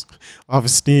games off of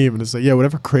Steam, and it's like, yeah,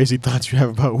 whatever crazy thoughts you have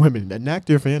about women, enact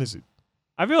your fantasy.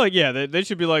 I feel like they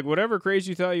should be like, whatever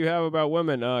crazy thought you have about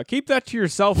women, keep that to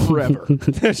yourself forever.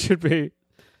 That should be.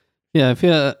 Yeah, I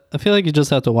feel like you just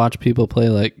have to watch people play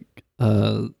like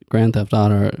Grand Theft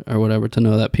Auto or whatever to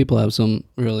know that people have some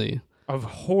really. Of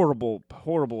horrible.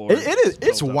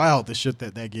 It's wild the shit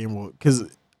that game will, because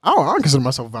I don't consider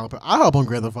myself a violent person. I hop on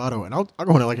Grand Theft Auto and I'll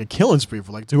go on like a killing spree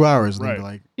for like 2 hours and then be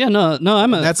like, Yeah, no,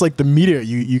 that's like the media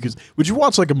you could. Would you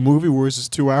watch like a movie where it's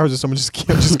just 2 hours of someone just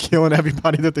killing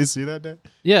everybody that they see that day?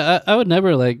 Yeah, I would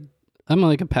never like. I'm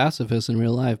like a pacifist in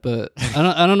real life, but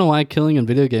I don't know why killing in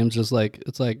video games just like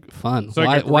it's like fun. It's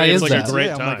like why is it's like that? a great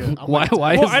Yeah, I'm like time. Why Well,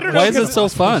 I don't know, why is it 'cause so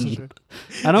fun?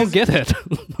 I don't get it.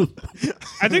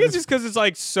 I think it's just because it's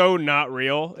like so not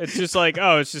real. It's just like,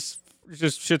 oh, it's just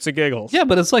shits and giggles. Yeah,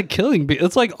 but it's like killing.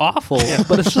 It's like awful,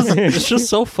 but it's just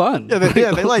so fun. Yeah,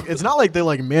 they like. It's not like they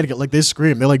like man get like they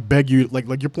scream. They like beg you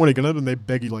like you're pointing a gun and they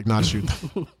beg you like not shoot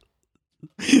them.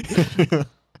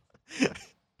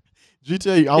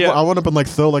 GTA, I went up and like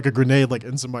throw like a grenade like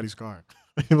in somebody's car,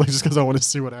 like just because I want to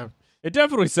see what happens. It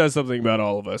definitely says something about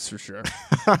all of us for sure.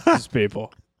 Just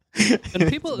people. And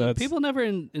people That's- people never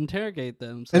interrogate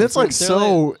them. So And it's like they're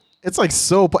so. It's like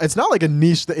so. It's not like a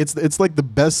niche. It's like the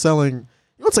best selling.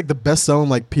 You know, it's like the best selling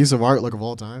like piece of art like of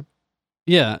all time.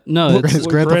 yeah, no, It's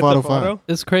Grand Theft Auto 5.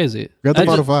 it's crazy. Grand Theft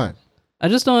Auto 5. I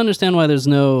just don't understand why there's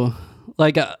no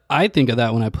like. I think of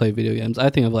that when I play video games. I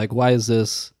think of like, why is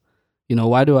this? You know,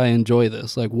 why do I enjoy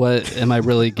this? Like, what am I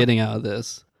really getting out of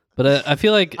this? But I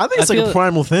feel like I think it's like a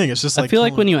primal thing. It's just like I feel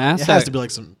like when you ask it has that, to be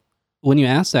like some. when you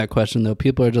ask that question though,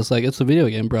 people are just like, it's a video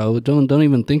game, bro. Don't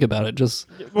even think about it. Just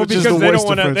Well, Which is because the they worst don't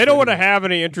want to. defense They don't for want to anything. have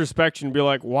any introspection. And be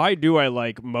like, why do I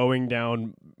like mowing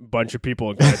down bunch of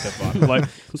people in Grand Theft Auto. Like,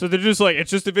 so they're just like,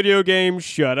 it's just a video game.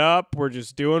 Shut up. We're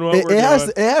just doing what we're doing.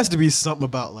 It has to be something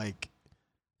about like.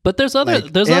 But there's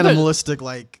animalistic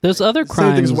like. There's other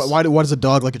crimes. Things, why does a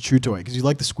dog like a chew toy? Because you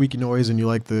like the squeaky noise and you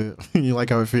like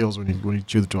how it feels when you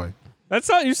chew the toy.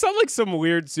 You sound like some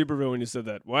weird supervillain when you said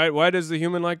that. Why does the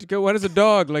human like to go? Why does a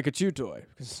dog like a chew toy?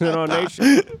 Because in our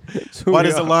nation. Why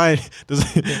does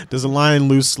a lion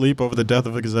lose sleep over the death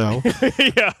of a gazelle?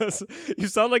 Yes, you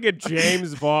sound like a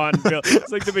James Bond.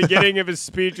 It's like the beginning of his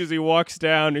speech as he walks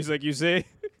down. He's like, you see,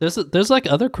 there's like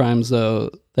other crimes though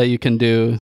that you can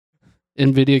do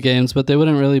in video games, but they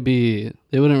wouldn't really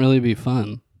be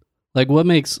fun. Like what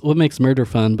makes murder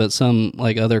fun, but some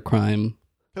like other crime.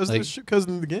 Because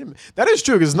in the game, that is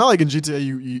true. Because it's not like in GTA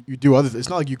you do other. It's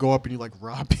not like you go up and you like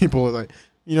rob people or like,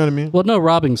 you know what I mean? Well, no,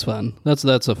 robbing's fun. That's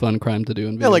a fun crime to do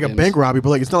in video like games. A bank robbery, but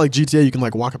like it's not like GTA. You can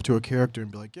like walk up to a character and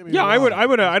be like, "Give me." Yeah, I would.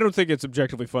 I don't think it's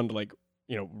objectively fun to like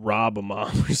rob a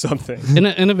mom or something.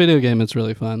 In a video game, it's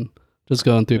really fun just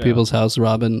going through people's house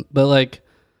robbing. But like,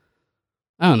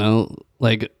 I don't know,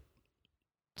 like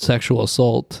sexual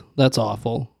assault. That's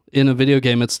awful. In a video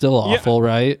game, it's still awful,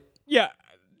 right? Yeah.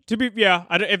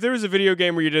 If there was a video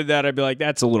game where you did that, I'd be like,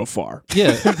 that's a little far.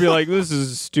 Yeah. I'd be like, this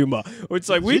is too much. It's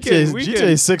like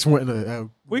GTA 6 went in a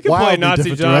we can play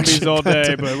Nazi zombies direction. all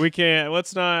day, but we can't.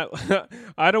 Let's not.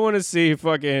 I don't want to see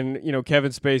fucking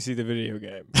Kevin Spacey the video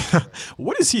game.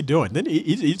 What is he doing? Then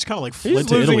he just kind of like he's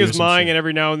losing his mind, and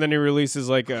every now and then he releases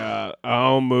like a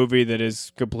home movie that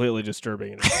is completely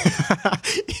disturbing.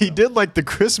 He did like the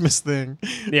Christmas thing.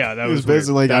 Yeah, that was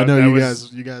basically like, I know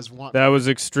you guys want. That was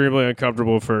extremely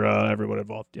uncomfortable for everyone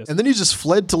involved. Yes. And then he just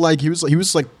fled to like he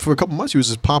was like for a couple months he was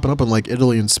just popping up in like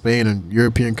Italy and Spain and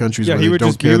European countries where they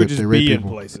don't care that they rape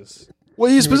people. Places. Well,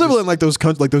 he's specifically in like those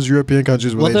European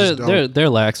countries where they're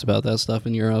lax about that stuff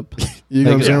in Europe. You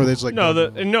know what I'm saying? Where they just like no,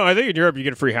 I think in Europe you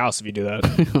get a free house if you do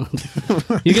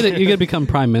that. you get to become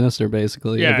prime minister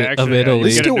basically of Italy.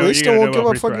 They still won't give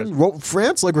up fucking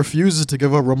France. Like refuses to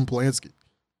give up Roman Polanski.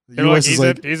 The US is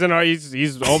like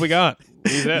he's all we got.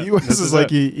 The U.S. is like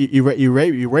you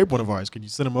rape one of ours. Can you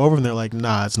send him over? And they're like,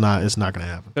 nah, it's not gonna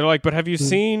happen. They're like, but have you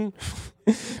seen?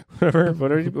 Whatever. What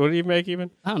do you make even?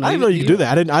 I don't know. I didn't know you could do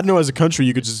that. I didn't know as a country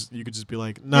you could just be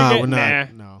like, nah, we're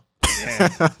not. No.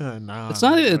 Nah. It's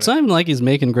not even like he's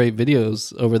making great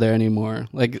videos over there anymore.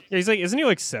 Like he's like, isn't he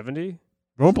like 70?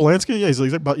 Roman Polanski, yeah, he's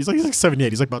like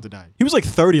 78. He's like about to die. He was like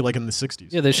 30, like in the 60s.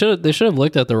 Yeah, they should have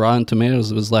looked at the Rotten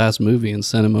Tomatoes of his last movie and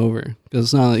sent him over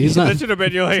because he's not. That should have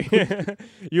been you like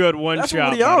you had one That's shot.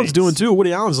 What Woody Allen's doing too.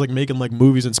 Woody Allen's like making like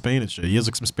movies in Spain and shit. He has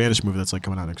like some Spanish movie that's like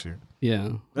coming out next year.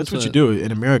 Yeah, that's what you do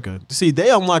in America. See,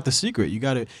 they unlock the secret.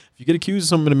 If you get accused of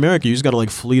something in America, you just got to like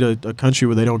flee to a country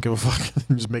where they don't give a fuck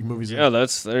and just make movies. Yeah,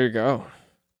 there you go.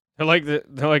 They're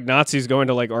like Nazis going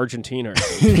to like Argentina.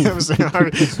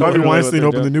 Harvey Weinstein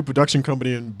opened the new production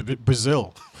company in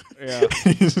Brazil. Yeah,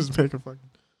 he's just making fucking.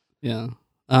 Yeah.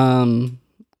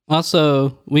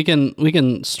 Also, we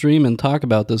can stream and talk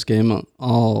about this game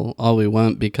all we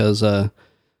want because the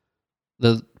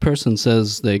person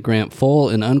says they grant full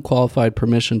and unqualified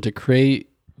permission to create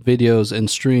videos and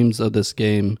streams of this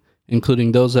game,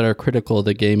 including those that are critical of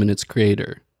the game and its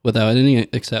creator, without any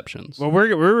exceptions. Well,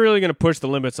 we're really going to push the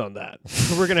limits on that.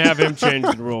 We're going to have him change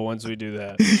the rule once we do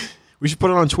that. We should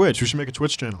put it on Twitch. We should make a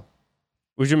Twitch channel.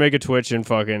 We should make a Twitch and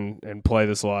play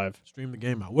this live. Stream the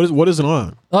game out. What is it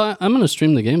on? I'm going to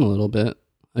stream the game a little bit.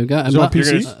 Is it on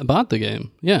PC? I bought the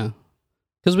game. Yeah.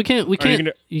 Because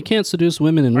you can't seduce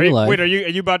women in real life. Wait, are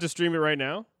you about to stream it right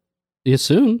now? Yeah,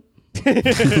 soon.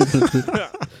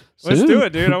 Let's do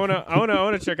it, dude. I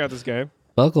want to check out this game.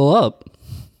 Buckle up.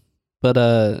 But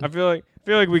I feel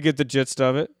like we get the gist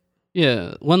of it.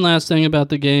 Yeah. One last thing about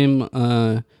the game.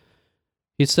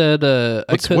 He said,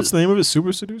 what's the name of it?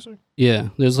 Super Seducer? Yeah.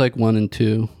 There's like 1 and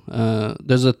 2.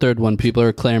 There's a third one people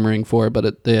are clamoring for,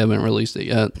 but they haven't released it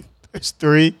yet. There's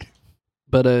 3.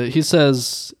 But he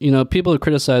says, people have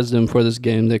criticized him for this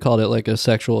game. They called it like a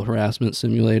sexual harassment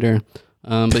simulator.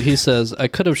 But he says, I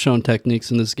could have shown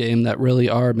techniques in this game that really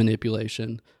are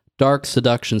manipulation, dark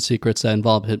seduction secrets that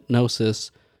involve hypnosis,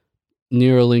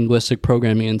 neurolinguistic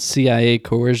programming, and CIA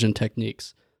coercion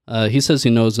techniques. He says he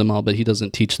knows them all, but he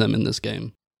doesn't teach them in this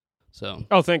game. So.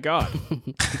 Oh, thank God.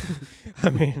 I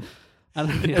mean,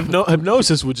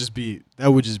 hypnosis would just be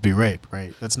rape,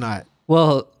 right? That's not.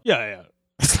 Well, yeah.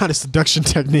 It's not a seduction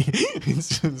technique.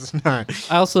 It's not.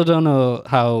 I also don't know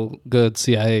how good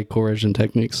CIA coercion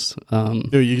techniques.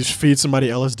 Dude, you just feed somebody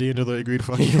LSD until they agree to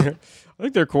fuck you. I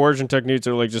think their coercion techniques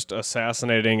are like just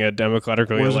assassinating a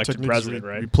democratically elected president,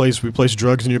 right? We place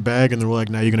drugs in your bag, and they're like,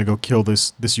 now you're gonna go kill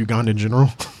this Ugandan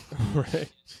general. Right.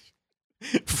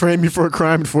 frame you for a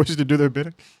crime and force you to do their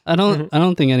bidding. I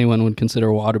don't think anyone would consider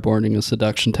waterboarding a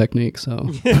seduction technique. So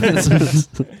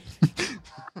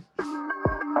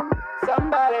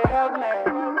somebody help me.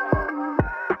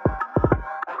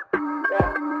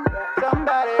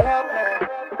 Somebody help me.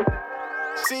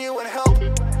 See you and help.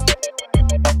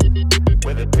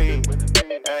 With a P.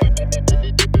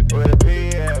 With a P,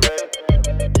 yeah,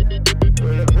 baby.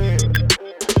 With a P.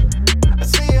 I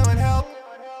see you and help.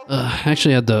 I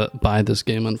actually had to buy this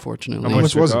game, unfortunately. How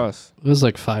much was it? It was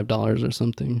like $5 or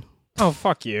something. Oh,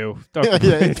 fuck you. Yeah,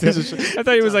 I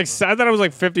thought it was like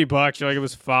 $50. You're like, it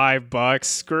was $5.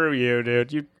 Screw you,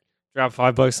 dude. You drop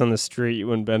 $5 on the street, you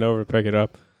wouldn't bend over to pick it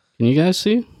up. Can you guys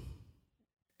see?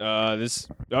 This.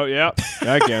 Oh, yeah.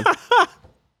 I can.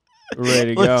 We're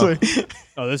ready to go.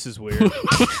 Oh, this is weird.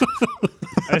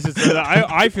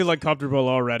 I feel uncomfortable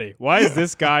already. Why is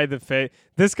this guy the face?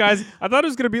 This guy's. I thought it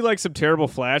was gonna be like some terrible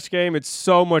Flash game. It's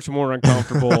so much more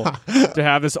uncomfortable to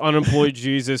have this unemployed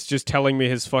Jesus just telling me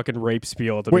his fucking rape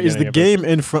spiel at the Wait, is beginning the of game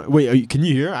in front? Wait, can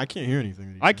you hear? I can't hear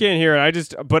anything. I can't hear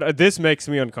it. But this makes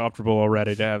me uncomfortable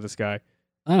already to have this guy.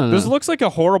 I don't know. This looks like a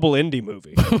horrible indie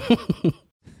movie.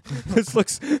 This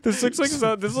looks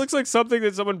like something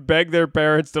that someone begged their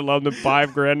parents to loan them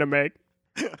 $5,000 to make.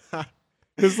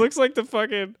 This looks like the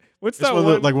fucking what's that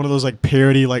one? Like one of those like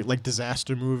parody like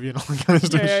disaster movie and all that kind of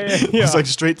stuff. Yeah. It's like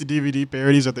straight to DVD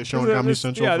parodies that they show on Comedy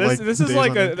Central. Yeah, for, this is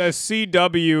like a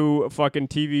CW fucking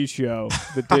TV show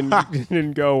that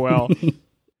didn't go well.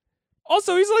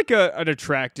 Also, he's like an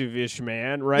attractive-ish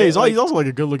man, right? Yeah, he's also like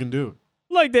a good-looking dude.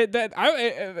 Like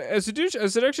a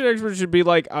seduction expert should be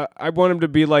like, I want him to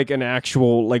be like an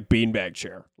actual like beanbag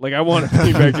chair. Like I want a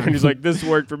beanbag chair, and he's like, this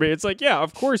worked for me. It's like, yeah,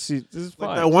 of course, this is fine.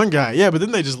 Like that one guy, yeah. But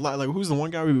then they just like, who's the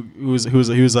one guy who was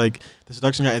like the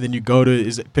seduction guy, and then you go to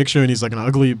his picture, and he's like an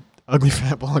ugly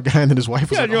fat bald guy, and then his wife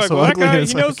was and you're also like, ugly. That guy,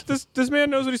 he knows this man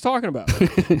knows what he's talking about.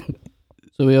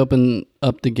 So we open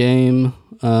up the game.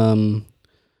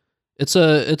 It's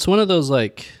one of those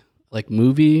like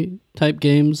movie type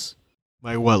games.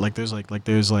 Like what? Like there's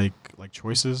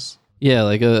choices. Yeah,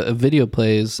 like a video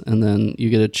plays, and then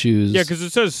you get to choose. Yeah, because it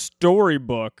says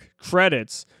storybook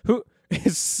credits. Who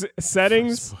is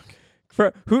settings?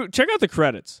 Who check out the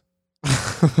credits?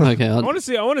 Okay, I want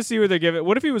to see where they give it.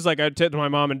 What if he was like, I to my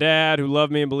mom and dad who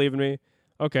love me and believe in me?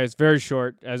 Okay, it's very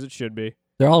short, as it should be.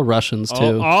 They're all Russians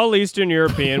too. All Eastern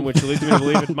European, which leads me to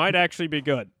believe it might actually be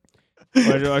good.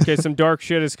 But, okay, some dark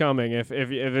shit is coming. If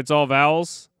it's all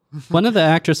vowels. One of the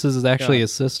actresses is actually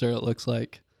his sister. It looks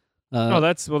like.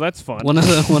 That's fun. One of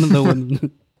the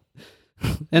women,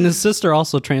 and his sister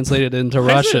also translated into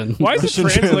Russian. Why is it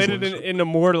translated into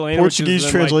more languages? Portuguese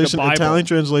than, translation, like, the Bible? Italian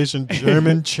translation,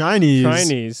 German,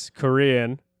 Chinese,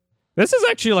 Korean. This is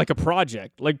actually like a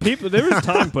project. Like there was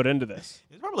time put into this.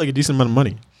 It's probably like a decent amount of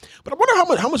money. But I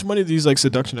wonder how much money these like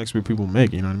seduction expert people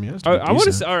make. You know what I mean? I want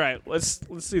to see. All right, let's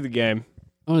see the game.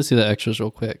 I want to see the extras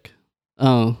real quick.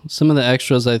 Oh, some of the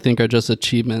extras I think are just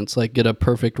achievements, like get a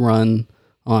perfect run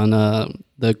on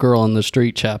the Girl on the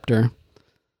Street chapter,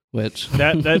 which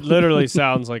that literally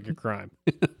sounds like a crime.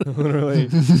 Literally,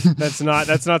 that's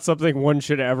not something one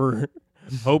should ever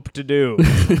hope to do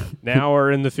now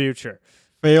or in the future.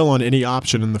 Fail on any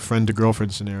option in the friend to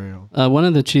girlfriend scenario. One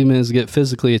of the achievements is get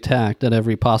physically attacked at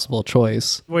every possible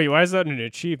choice. Wait, why is that an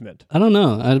achievement? I don't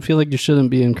know. I feel like you shouldn't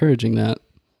be encouraging that.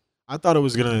 I thought it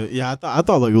was gonna. Yeah, I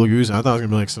thought like Luke was. I thought it was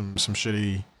gonna be like some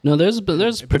shitty. No, there's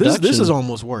production. But this is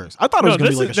almost worse. I thought it was gonna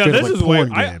be like a straight up like porn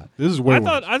game. This is way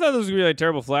worse. I thought this was gonna be like a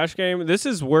terrible Flash game. This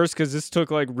is worse because this took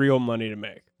like real money to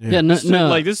make. Yeah, no.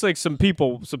 Like this, like some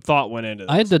thought went into this.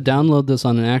 I had to download this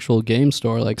on an actual game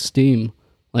store like Steam.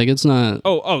 Like it's not.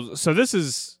 Oh, so this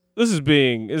is a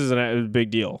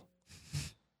big deal.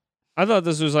 I thought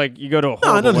this was like you go to a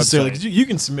horrible not necessarily. website. You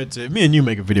can submit to me and you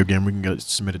make a video game. We can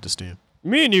submit it to Steam.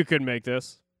 Me and you could make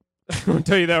this. I'll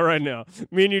tell you that right now.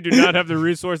 Me and you do not have the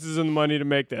resources and the money to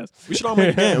make this. We should all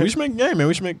make a game. We should make a game, man.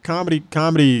 We should make comedy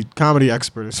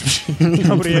expert.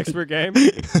 Comedy expert game.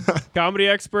 Comedy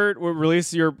expert will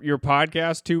release your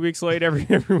podcast 2 weeks late every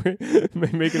week,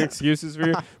 making excuses for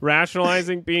you,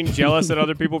 rationalizing, being jealous at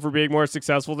other people for being more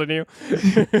successful than you.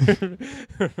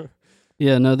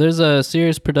 Yeah, no, there's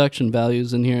serious production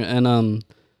values in here, and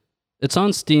it's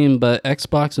on Steam, but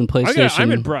Xbox and PlayStation.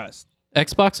 I'm impressed.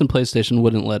 Xbox and PlayStation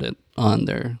wouldn't let it on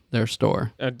their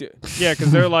store. Yeah, because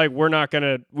they're like,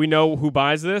 we know who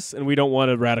buys this, and we don't want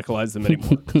to radicalize them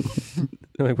anymore.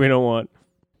 Like, we don't want.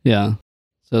 Yeah.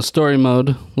 So story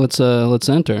mode. Let's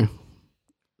enter.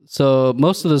 So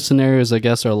most of the scenarios, I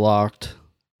guess, are locked.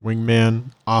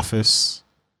 Wingman, Office.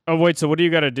 Oh wait, so what do you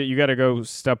gotta do? You gotta go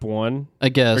step 1, I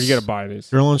guess. or you gotta buy these.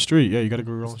 Girl on street. Yeah, you gotta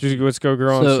go girl on street. Let's go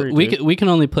girl on So street. we can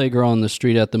only play girl on the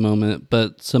street at the moment,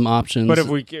 but some options But if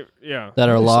we get, yeah, that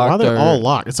are Why locked are they are all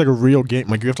locked? It's like a real game.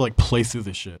 Like you have to like play through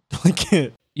this shit. Like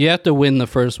you have to win the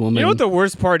first woman. you know what the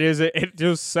worst part is? It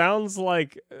just sounds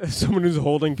like someone who's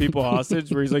holding people hostage.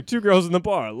 Where he's like, 2 girls in the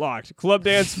bar, locked. Club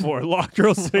dance floor, locked.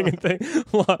 Girls singing thing,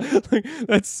 locked. Like,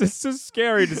 it's just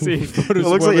scary to see. it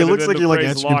looks like you're like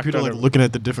at your computer, like looking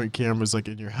at the different cameras like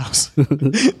in your house, in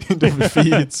different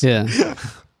feeds. Yeah.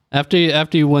 After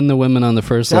you win the women on the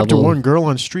first After level, one girl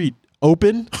on street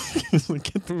open,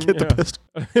 get the pistol.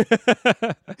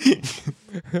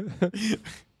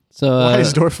 so Why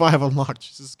is door 5 unlocked?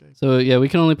 Jesus Christ. so yeah, we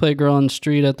can only play girl on the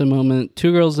street at the moment.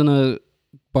 2 girls in a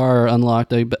bar are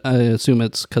unlocked. I assume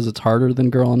it's because it's harder than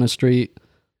girl on the street.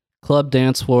 Club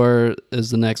dance floor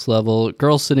is the next level.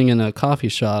 Girl sitting in a coffee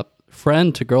shop.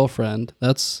 Friend to girlfriend.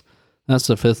 That's the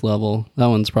 5th level. That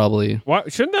one's probably Why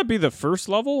shouldn't that be the first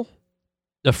level?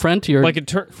 a friend to your Like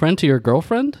friend to your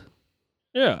girlfriend.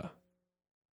 yeah.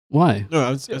 Why?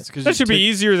 No, it's because That should be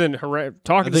easier than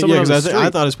talking to someone on the street. I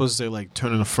thought it was supposed to say like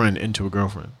turning a friend into a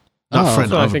girlfriend. Oh, Not friend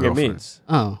That's what I of a think it girlfriend. means.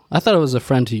 Oh, I thought it was a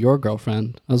friend to your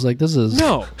girlfriend. I was like, this is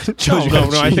No, Shows you no. how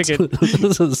to I cheat. think it.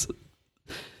 this is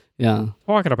yeah.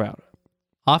 Talking about it.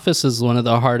 Office is one of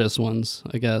the hardest ones,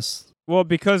 I guess. Well,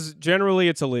 because generally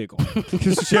it's illegal.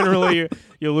 Because generally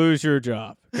you lose your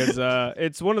job. Because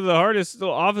it's one of the hardest. The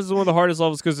office is one of the hardest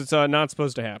levels because it's not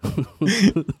supposed to happen.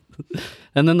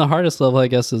 And then the hardest level, I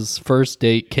guess, is first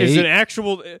date Kate. Is an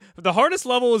actual. The hardest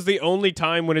level is the only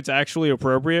time when it's actually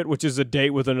appropriate, which is a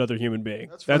date with another human being.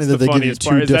 That's funny the that they give you funniest two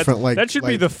part. Is different, like- that should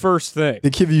be like- the first thing. They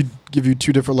give you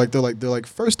 2 different they're like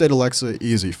first date Alexa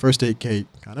easy, first date Kate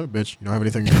kind of a bitch, you don't have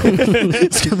anything.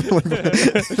 It's gonna be like that.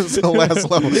 It's the last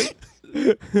level.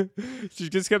 She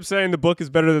just kept saying the book is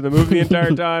better than the movie the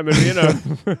entire time, and you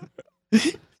know.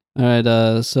 All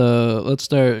right, so let's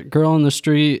start. Girl on the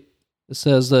street. It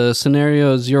says the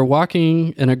scenario is you're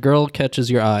walking and a girl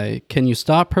catches your eye. Can you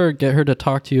stop her, get her to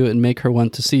talk to you, and make her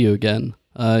want to see you again?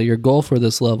 Your goal for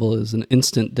this level is an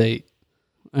instant date.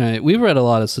 All right, we've read a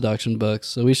lot of seduction books,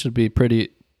 so we should be pretty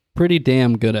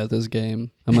damn good at this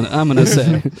game. I'm gonna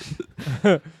say.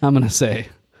 I'm gonna say.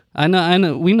 I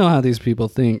know. We know how these people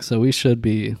think, so we should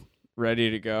be. Ready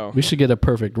to go. We should get a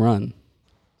perfect run.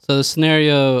 So the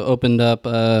scenario opened up.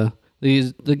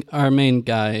 Our main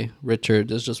guy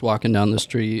Richard is just walking down the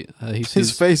street. He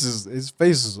sees, His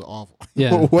face is awful.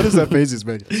 Yeah. What is that face he's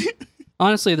making?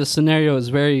 honestly, the scenario is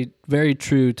very, very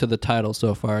true to the title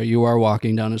so far. You are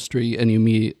walking down a street and you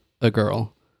meet a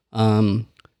girl.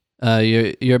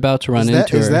 You're about to run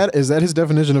into her. Is that his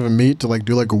definition of a meet, to like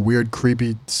do like a weird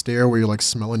creepy stare where you're like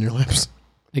smelling your lips?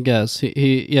 I guess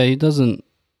he doesn't.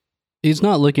 He's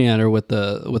not looking at her with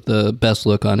the best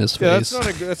look on his face.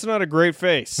 Yeah, that's not a great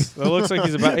face. That looks like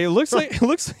he's about. It looks like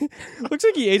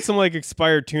he ate some like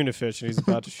expired tuna fish and he's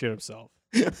about to shit himself.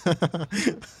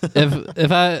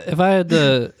 if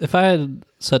I had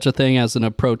such a thing as an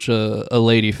approach a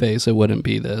lady face, it wouldn't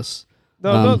be this.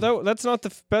 No, that's not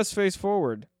the best face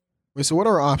forward. Wait, so what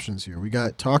are our options here? We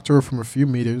got talk to her from a few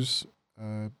meters.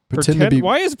 Pretend to be.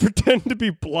 Why is pretend to be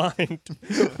blind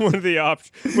one of the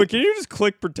options? Wait, can you just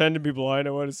click pretend to be blind?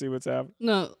 I want to see what's happening.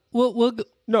 No, we'll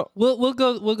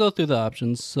go through the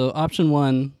options. So option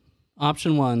one.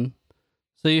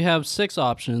 So you have 6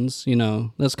 options. You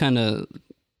know, that's kind of,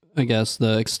 I guess,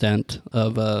 the extent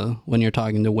of when you're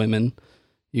talking to women.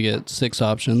 You get 6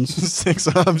 options. 6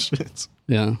 options.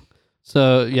 Yeah.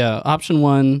 So yeah, option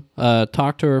 1,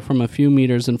 talk to her from a few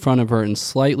meters in front of her and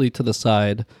slightly to the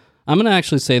side. I'm gonna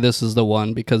actually say this is the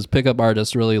one because pickup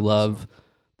artists really love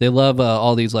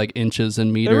all these like inches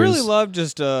and meters. They really love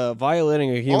just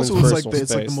violating a human's Also, personal it's like space.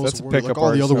 the That's most a word. pickup Like all the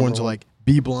artist other ones number are one. like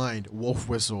be blind, wolf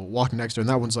whistle, walk next to her, and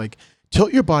that one's like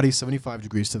tilt your body 75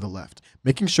 degrees to the left,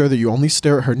 making sure that you only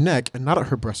stare at her neck and not at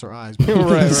her breasts or eyes.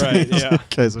 Right, yeah.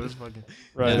 Okay, so it's fucking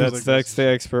Right, Yeah. that's the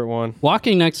expert one.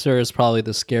 Walking next to her is probably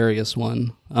the scariest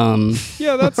one.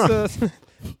 Yeah, that's the.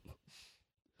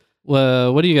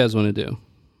 Well, what do you guys want to do?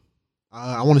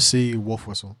 I want to see wolf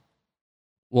whistle.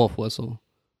 Wolf whistle.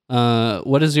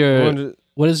 What do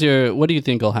you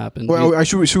think will happen? Well,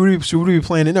 should we be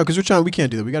playing it? No, because we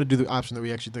can't do that. We got to do the option that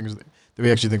we actually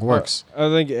think works. I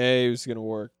think A is gonna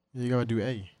work. You gotta do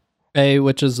A. A,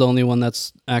 which is the only one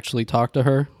that's actually talked to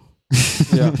her.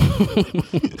 Yeah.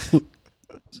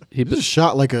 He Just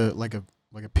shot like a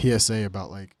PSA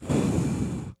about like.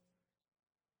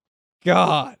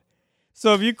 God.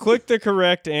 So if you click the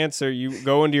correct answer, you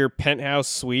go into your penthouse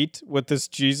suite with this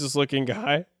Jesus-looking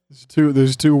guy.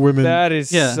 There's two women. That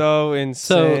is Yeah. so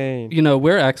So, insane.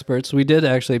 we're experts. We did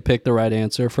actually pick the right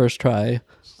answer first try.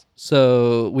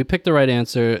 So we picked the right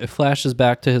answer. It flashes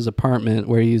back to his apartment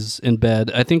where he's in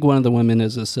bed. I think one of the women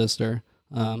is his sister.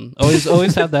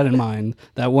 Always have that in mind.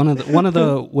 That one of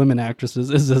the women actresses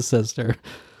is his sister.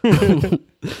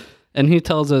 And he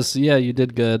tells us, "Yeah, you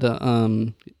did good.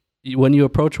 When you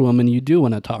approach a woman, you do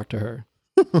want to talk to her."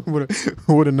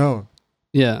 Who would have known?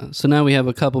 Yeah. So now we have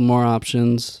a couple more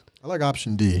options. I like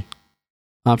option D.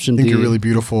 Option I think D. you're really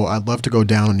beautiful. I'd love to go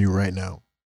down on you right now.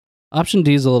 Option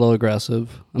D is a little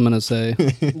aggressive, I'm gonna say.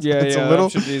 Yeah, it's yeah. a little,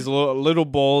 Option D is a little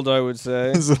bold, I would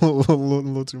say. it's a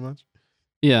little too much.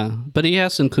 Yeah, but he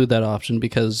has to include that option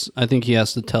because I think he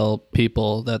has to tell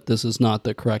people that this is not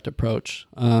the correct approach.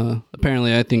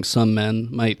 Apparently, I think some men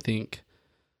might think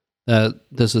that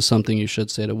this is something you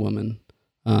should say to women.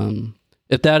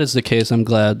 If that is the case, I'm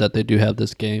glad that they do have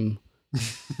this game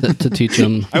to teach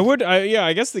them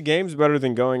I guess the game's better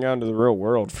than going out into the real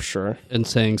world for sure. and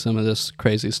saying some of this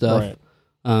crazy stuff. Right.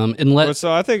 And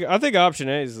I think option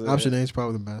A is Option A is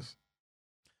probably the best.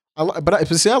 I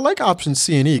like option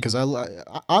C and E because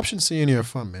option C and E are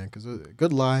fun, man. Because a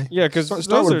good lie. Yeah, because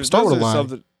start with a lie.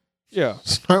 Yeah.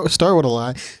 Start with a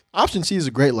lie. Option C is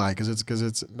a great lie because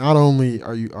it's not only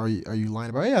are you lying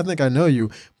about, hey, I think I know you,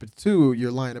 but two,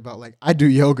 you're lying about like I do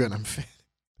yoga and I'm fit.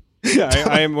 Yeah,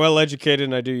 I am well educated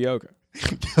and I do yoga.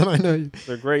 Don't I know you?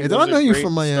 They're great. Hey, did I know you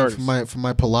from my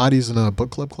Pilates and a book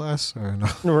club class or no?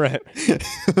 Right.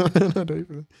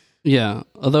 yeah,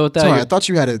 although with that, Sorry, I thought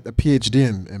you had a PhD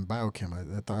in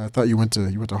biochem. I thought you went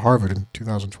to Harvard in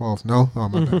 2012. No, oh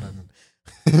my bad.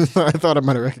 I thought I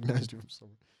might have recognized you from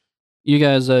somewhere. you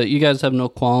guys have no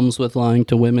qualms with lying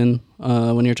to women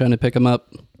when you're trying to pick them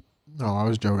up. No, I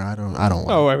was joking. I don't.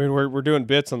 Oh, I mean, we're doing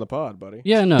bits on the pod, buddy.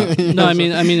 Yeah, no, I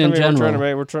mean in general.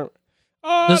 We're trying.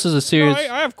 This is a serious.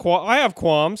 No, I have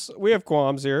qualms. We have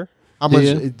qualms here. How Do much?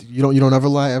 you? You don't ever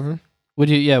lie ever. Would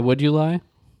you lie?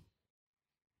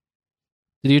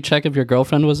 Did you check if your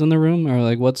girlfriend was in the room, or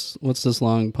like what's this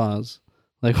long pause?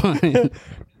 Like, why?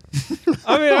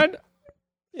 I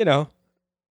mean,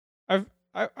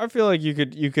 I feel like you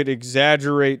could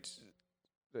exaggerate,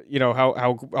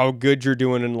 how good you're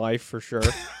doing in life for sure.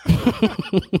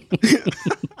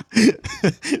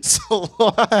 So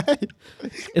why?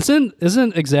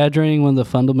 Isn't exaggerating one of the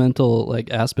fundamental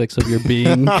like aspects of your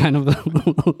being kind of?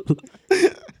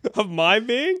 Of my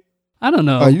being? I don't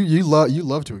know. You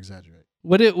love to exaggerate.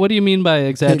 What do you mean by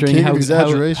exaggerating King of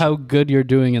exaggeration. how good you're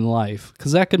doing in life?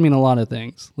 Because that could mean a lot of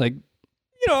things. Like,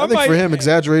 I think for him,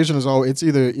 exaggeration is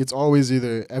it's always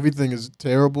either everything is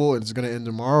terrible and it's going to end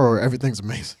tomorrow, or everything's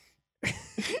amazing. I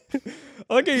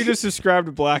like how you just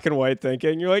described black and white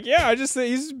thinking. You're like, yeah, I just think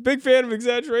he's a big fan of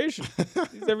exaggeration.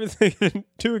 He's everything in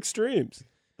two extremes.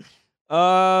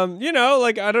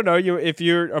 Like I don't know, if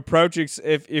you're approaching,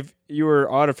 if you were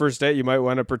on a first date, you might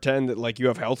want to pretend that like you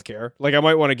have healthcare. Like I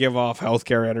might want to give off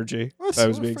healthcare energy.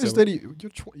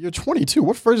 You're 22.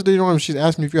 What first date you she's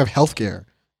asking if you have healthcare?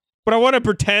 But I want to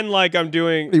pretend like I'm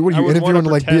doing. What are you interviewing to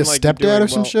like be a stepdad or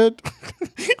some shit?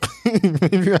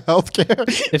 If you have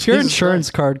healthcare, if your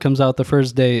insurance card comes out the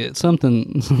first day, it's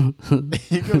something.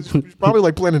 He's probably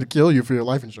like planning to kill you for your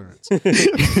life insurance.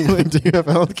 Like, do you have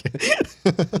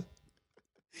healthcare?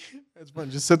 It's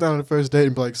fun. Just sit down on the first date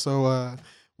and be like, so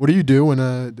what do you do?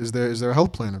 And is there a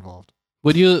health plan involved?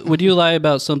 Would you lie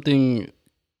about something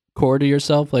core to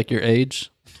yourself, like your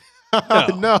age?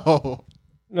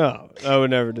 No, I would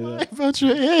never do that. About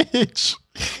your age.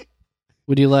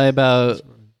 Would you lie about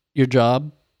your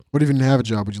job? What if you didn't have a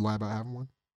job? Would you lie about having one?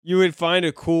 You would find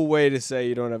a cool way to say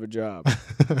you don't have a job.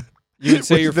 You would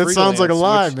say you're that freelance. That sounds like a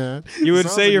lie, man. You would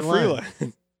say you're freelance.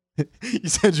 You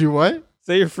said you what?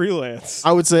 Say you're freelance.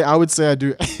 I would say I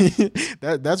do.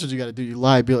 That's what you got to do. You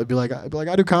lie. Be like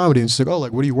I do comedy, and she's like, oh,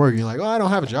 like what do you work? And you're like, oh, I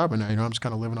don't have a job right now. I'm just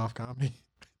kind of living off comedy.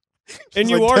 And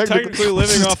you are technically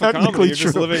living off of comedy. You're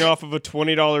just living off of a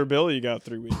 $20 bill you got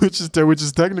 3 weeks. Which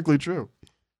is technically true.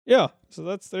 Yeah.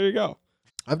 So there you go.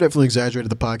 I've definitely exaggerated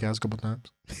the podcast a couple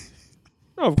times.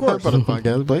 Oh, of course. About a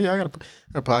podcast, but yeah, I got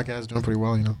a podcast doing pretty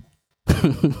well,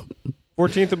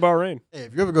 14th of Bahrain. Hey,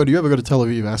 do you ever go to Tel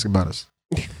Aviv? Ask about us.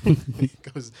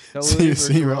 It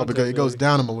goes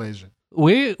down in Malaysia.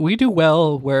 We do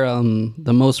well where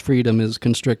the most freedom is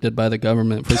constricted by the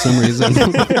government for some reason.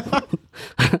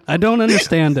 I don't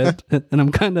understand it, and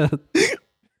I'm kind of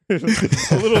a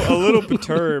little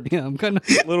perturbed. Yeah, I'm kind of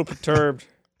a little perturbed.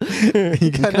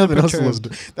 You got nothing else to listen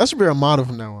to. That should be our motto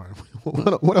from now on.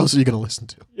 What else are you going to listen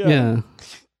to? Yeah.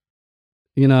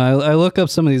 I look up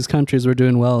some of these countries we're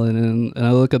doing well in, and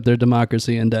I look up their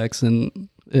democracy index, and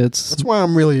That's why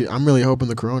I'm really hoping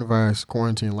the coronavirus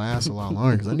quarantine lasts a lot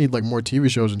longer, because I need like more TV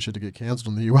shows and shit to get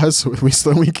canceled in the U.S. so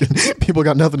we can people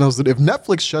got nothing else to do. If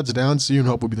Netflix shuts down, See You and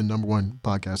Hope will be the #1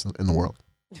 podcast in the world.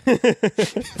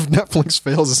 If Netflix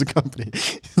fails as a company,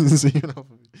 See You and Hope.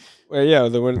 Well, yeah,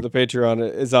 the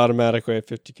Patreon is automatically at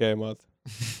 $50K a month.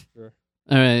 Sure.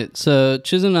 All right, so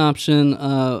choose an option.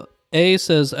 A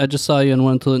says, I just saw you and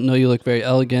wanted to know you look very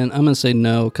elegant. I'm going to say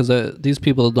no, because these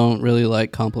people don't really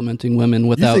like complimenting women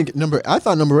without... You think I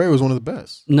thought number A was one of the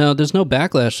best. No, there's no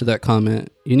backlash to that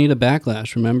comment. You need a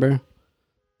backlash, remember?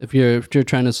 If you're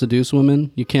trying to seduce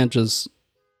women, you can't just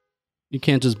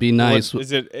be nice.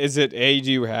 Is it A,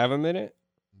 do you have a minute?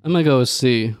 I'm going to go with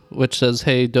C, which says,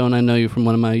 hey, don't I know you from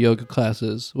one of my yoga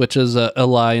classes, which is a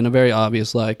lie, and a very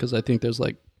obvious lie, because I think there's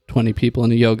like 20 people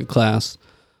in a yoga class.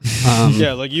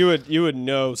 Yeah, like you would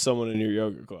know someone in your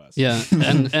yoga class. Yeah,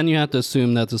 and you have to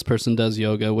assume that this person does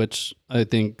yoga, which I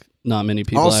think not many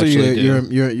people also, actually do.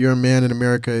 You're a man in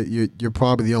America. You're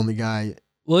probably the only guy.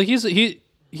 Well, he's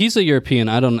a European.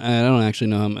 I don't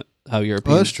actually know how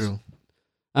Europeans. Oh, that's true.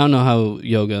 I don't know how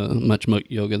much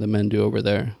yoga the men do over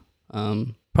there.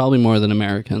 Probably more than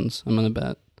Americans, I'm gonna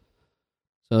bet.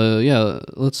 So yeah,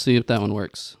 let's see if that one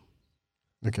works.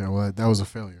 Okay, well, that was a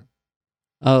failure.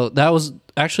 Oh, that was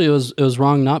actually it was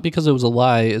wrong. Not because it was a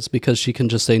lie. It's because she can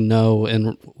just say no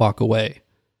and walk away.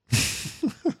 It's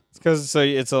because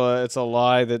it's a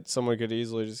lie that someone could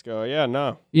easily just go, yeah,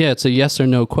 no. Yeah, it's a yes or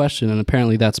no question, and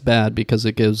apparently that's bad because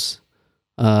it gives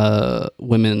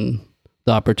women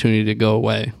the opportunity to go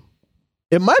away.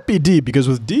 It might be D, because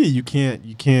with D you can't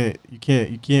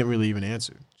really even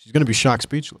answer. She's gonna be shocked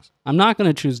speechless. I'm not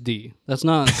gonna choose D. That's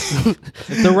not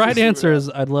the right answer. Is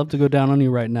I'd love to go down on you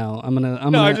right now. I'm gonna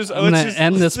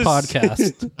end this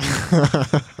podcast.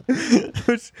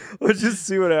 let's just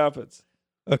see what happens.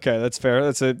 Okay, that's fair.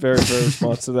 That's a very fair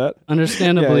response to that.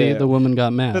 Understandably, the woman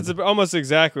got mad. That's almost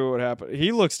exactly what happened.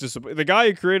 He looks disappointed. The guy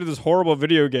who created this horrible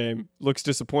video game looks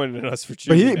disappointed in us for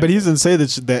choosing. But he doesn't say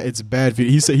that it's bad for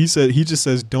you. He just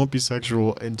says don't be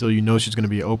sexual until you know she's gonna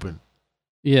be open.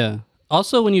 Yeah.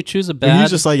 Also, when you choose a bad... But he's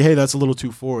just like, hey, that's a little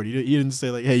too forward. He didn't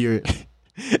say like, hey, you're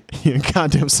a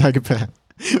goddamn psychopath.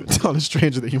 Tell a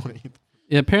stranger that you want to eat.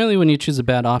 Yeah, apparently when you choose a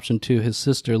bad option too, his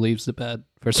sister leaves the bed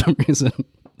for some reason.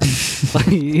 Like,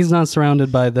 he's not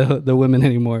surrounded by the women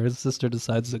anymore. His sister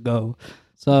decides to go.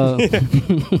 So,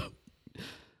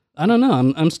 I don't know.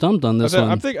 I'm stumped on this one.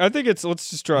 I think it's, let's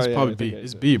just try. It's probably B.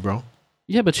 It's B, bro.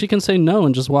 Yeah, but she can say no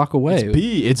and just walk away.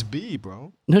 It's B,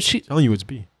 bro. No, I'm telling you it's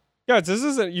B. Guys, this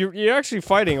isn't you're actually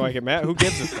fighting like it, Matt. Who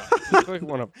gives a fuck?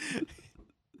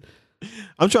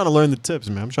 I'm trying to learn the tips,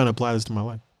 man. I'm trying to apply this to my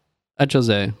life. I chose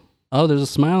A. Oh, there's a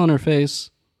smile on her face.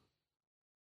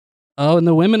 Oh, and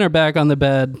the women are back on the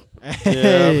bed.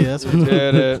 Hey, that's what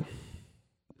did it.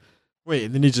 Wait,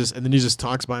 and then he just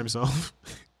talks by himself.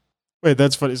 Wait,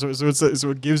 that's funny. So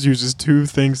it gives you just two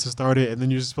things to start it, and then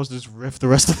you're just supposed to just riff the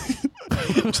rest of it.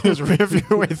 Just riff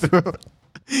your way through.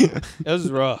 That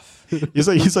was rough. He's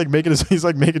like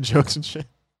making jokes and shit.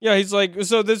 Yeah, he's like,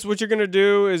 so this what you're gonna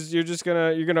do is you're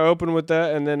gonna open with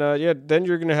that, and then then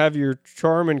you're gonna have your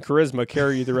charm and charisma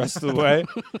carry you the rest of the way.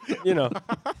 You know,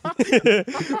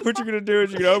 what you're gonna do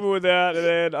is you're gonna open with that, and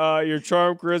then your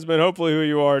charm, charisma, and hopefully who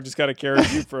you are just kind of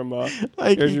carries you from.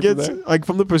 Like he gets like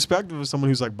from the perspective of someone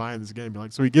who's like buying this game.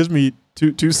 Like, so he gives me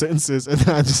two sentences, and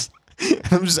then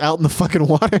I'm just out in the fucking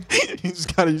water. You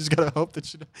just gotta hope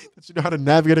that you know how to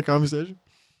navigate a conversation.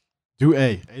 Do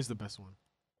A. A is the best one.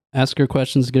 Ask her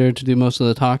questions, get her to do most of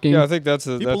the talking. Yeah, I think that's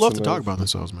people love to talk about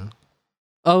themselves, man.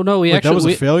 Oh no, that was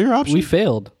a failure option. We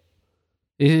failed.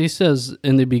 He says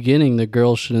in the beginning the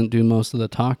girl shouldn't do most of the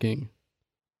talking.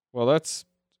 Well, that's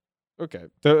okay.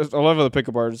 I love how the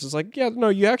pickup artist is like, yeah, no,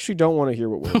 you actually don't want to hear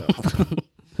what we're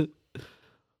about.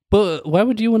 But why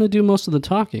would you want to do most of the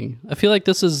talking? I feel like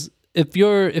this is if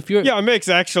you're yeah, it makes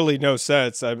actually no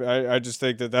sense. I just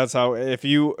think that's how, if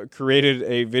you created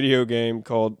a video game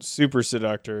called Super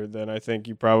Seductor, then I think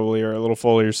you probably are a little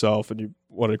full of yourself and you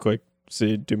want to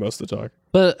do most of the talk.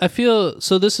 But I feel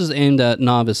so this is aimed at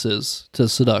novices to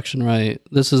seduction, right?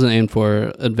 This isn't aimed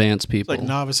for advanced people. It's like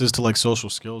novices to like social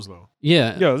skills though.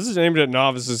 Yeah. Yeah, this is aimed at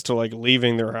novices to like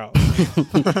leaving their house.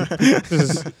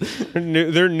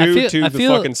 They're new to the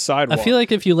fucking sidewalk. I feel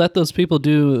like if you let those people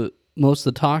do most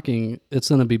of the talking, it's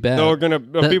gonna be bad.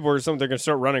 People are something. They're gonna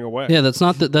start running away. Yeah, that's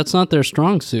not their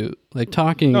strong suit. Like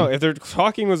talking. No, if their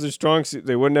talking was their strong suit,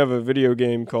 they wouldn't have a video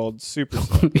game called Super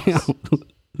Seductor. Yeah.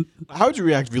 How would you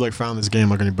react if you like found this game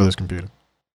like on your brother's computer?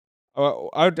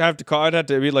 I'd have to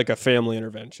be like a family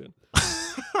intervention.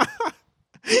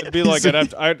 It'd be like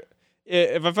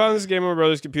if I found this game on my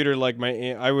brother's computer, like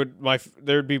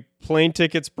there'd be plane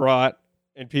tickets brought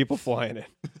and people flying in.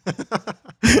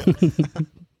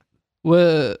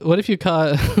 What if you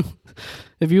caught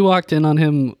if you walked in on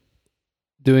him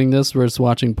doing this versus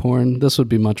watching porn? This would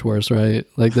be much worse, right?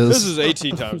 Like this. This is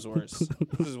 18 times worse.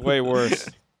 This is way worse.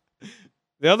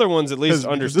 The other one's at least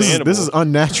understandable. This is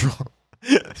unnatural.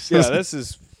 Yeah, this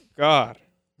is God.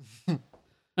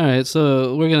 All right,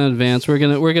 so we're gonna advance. We're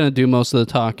gonna do most of the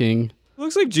talking.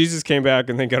 Looks like Jesus came back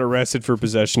and then got arrested for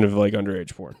possession of like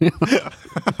underage porn.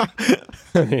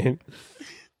 I mean,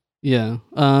 yeah.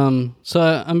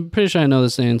 So I'm pretty sure I know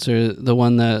this answer. The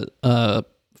one that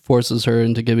forces her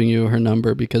into giving you her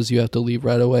number because you have to leave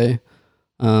right away.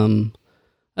 I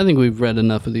think we've read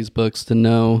enough of these books to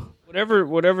know.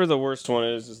 Whatever the worst one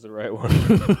is the right one.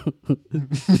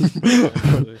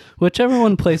 Whichever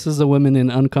one places the women in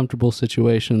uncomfortable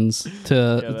situations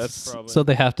so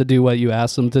they have to do what you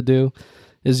ask them to do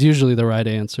is usually the right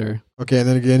answer. Okay, and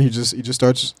then again he just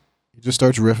starts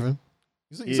riffing.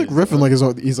 He's like riffing like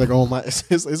he's like, oh my,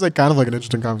 it's like kind of like an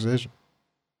interesting conversation.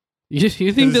 You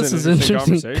think this is an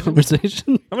interesting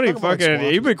conversation? How many fucking...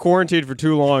 You've been quarantined for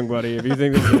too long, buddy, if you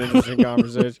think this is an interesting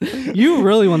conversation. You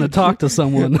really want to talk to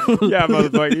someone. Yeah,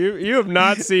 motherfucker. You have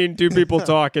not seen two people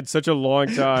talk in such a long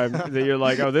time that you're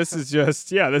like, oh, this is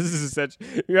just... Yeah, this is such...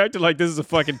 You're acting like this is a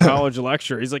fucking college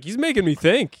lecture. He's like, he's making me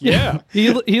think. Yeah. He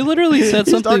literally said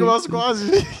something... He's talking about squash.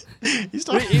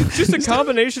 It's just a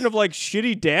combination of like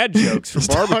shitty dad jokes from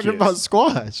barbecues. Talking about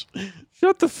squash.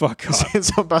 Shut the fuck up. Saying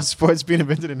something about sports being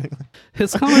invented in England.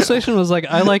 His conversation was like,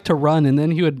 I like to run, and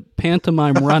then he would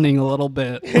pantomime running a little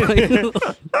bit. It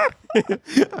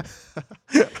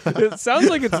sounds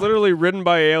like it's literally written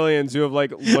by aliens who have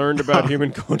like learned about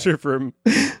human culture from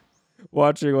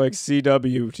watching like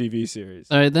CW TV series.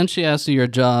 All right, then she asked you your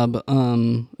job,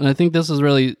 and I think this is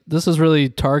really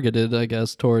targeted, I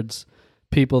guess, towards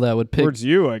people that would pick towards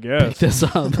you, I guess. Pick this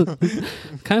up.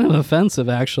 Kind of offensive,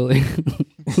 actually.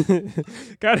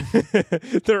 God,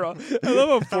 I love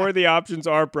how four the options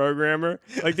are programmer.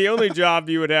 Like the only job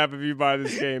you would have if you buy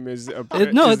this game is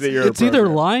it's either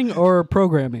lying or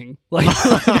programming. Like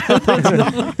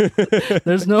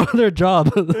there's no other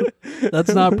job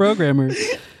that's not programmer.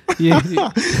 Yeah,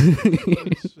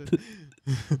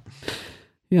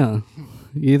 you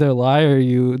either lie or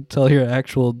you tell your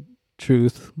actual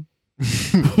truth.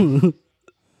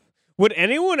 Would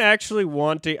anyone actually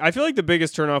want to... I feel like the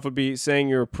biggest turnoff would be saying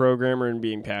you're a programmer and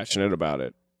being passionate about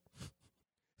it.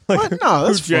 Like, what? No,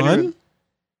 that's fun.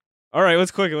 All right, let's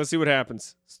click it. Let's see what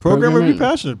happens. Programmer, be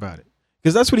passionate about it.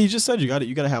 Because that's what he just said. You got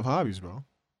to have hobbies, bro.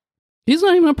 He's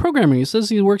not even a programmer. He says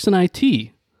he works in IT.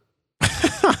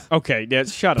 Okay, yeah,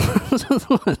 shut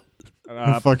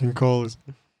up. Fucking cold.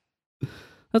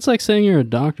 That's like saying you're a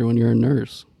doctor when you're a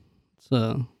nurse.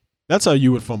 So... That's how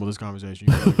you would fumble this conversation.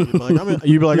 You'd be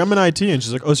like, I'm in IT, and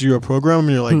she's like, oh, so you're a programmer?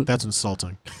 And you're like, that's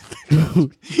insulting.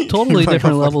 Totally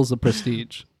different levels of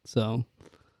prestige. So,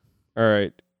 all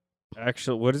right.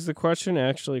 Actually, what is the question?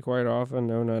 Actually, quite often,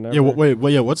 no, never. Yeah,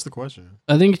 wait. What's the question?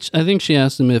 I think she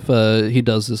asked him if he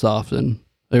does this often,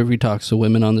 or if he talks to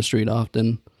women on the street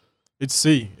often. It's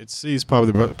C. C is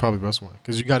probably the best one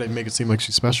because you got to make it seem like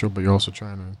she's special, but you're also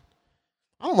trying to.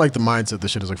 I don't like the mindset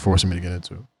this shit is like forcing me to get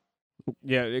into.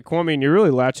 Yeah, Kwame, you're really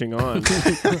latching on.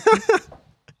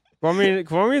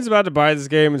 Kwame's about to buy this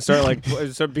game and start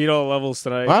beat all the levels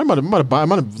tonight. I'm about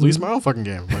to release my own fucking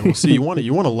game. Like, we'll see. You want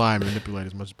to lie and manipulate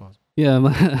as much as possible. Yeah,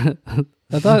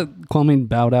 I thought Kwame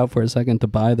bowed out for a second to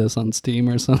buy this on Steam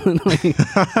or something.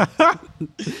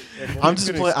 I'm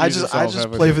just play. I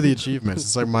just play for the achievements.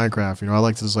 It's like Minecraft, I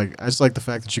like to I just like the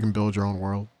fact that you can build your own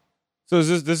world. So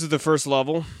is this is the first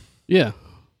level? Yeah.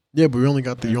 Yeah, but you only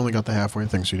got the halfway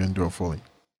thing, so you didn't do it fully.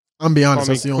 I'm be honest,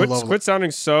 that's the only level. Quit sounding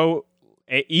so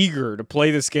eager to play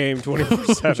this game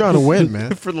 24/7. I'm trying to win,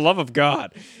 man. For the love of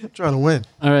God. I'm trying to win.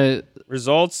 All right.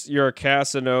 Results, you're a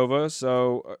Casanova.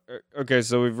 So, okay,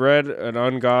 so we've read an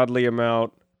ungodly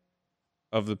amount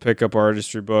of the pickup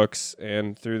artistry books,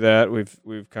 and through that,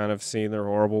 we've kind of seen their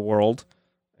horrible world,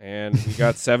 and we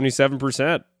got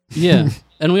 77%. Yeah,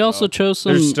 and we also chose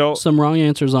some wrong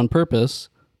answers on purpose.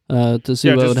 To see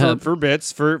what would happen for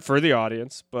bits for the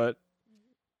audience, but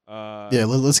yeah,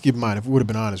 let's keep in mind if we would have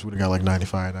been honest, we'd have got like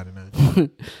 95,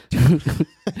 99.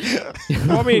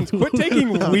 Well, I mean, quit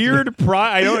taking weird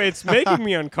pride. I know it's making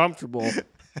me uncomfortable.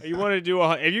 You want to do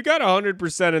if you got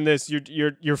 100% in this,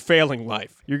 you're failing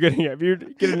life. If you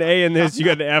get an A in this, you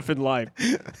got an F in life,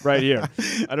 right here.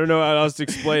 I don't know how else to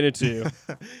explain it to you.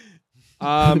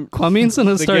 Kwame's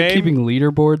gonna start game- keeping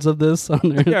leaderboards of this on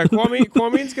there. Yeah,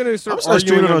 Kwame's gonna start I'm start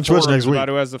streaming arguing on Twitch forums next week. about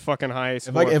who has the fucking highest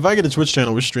If score. I get a Twitch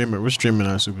channel, we're streaming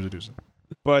Super Seducer.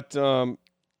 But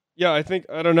yeah, I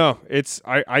don't know.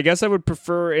 I guess I would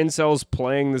prefer incels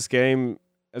playing this game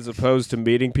as opposed to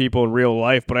meeting people in real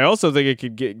life. But I also think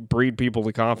it could breed people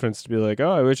the confidence to be like,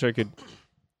 oh, I wish I could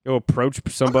go approach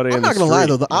somebody. I'm not gonna lie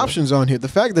though, the options on here, the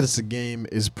fact that it's a game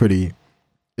is pretty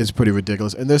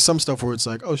ridiculous. And there's some stuff where it's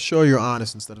like, oh, sure, you're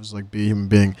honest instead of just like be a human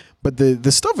being. But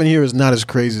the stuff in here is not as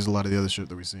crazy as a lot of the other shit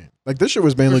that we've seen. Like this shit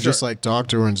was mainly just like talk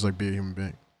to her and just like be a human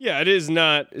being. Yeah, it is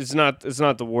not. It's not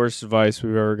the worst advice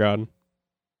we've ever gotten,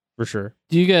 for sure.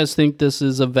 Do you guys think this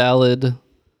is a valid,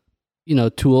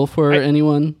 tool for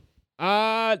anyone?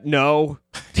 No.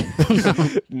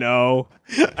 No.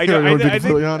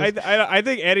 I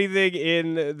think anything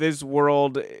in this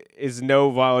world is no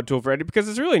valid tool for any, because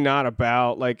it's really not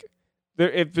about like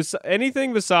if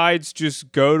anything besides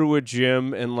just go to a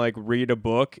gym and like read a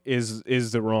book is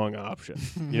the wrong option.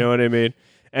 You know what I mean?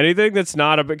 Anything that's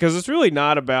not because it's really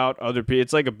not about other people.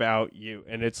 It's like about you,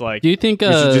 and it's like. Do you think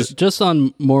just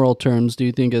on moral terms? Do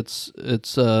you think it's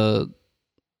okay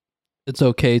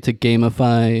to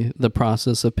gamify the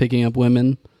process of picking up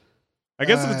women? I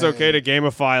guess if it's okay to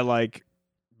gamify like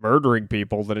murdering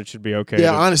people, then it should be okay.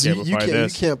 Yeah, to honestly, gamify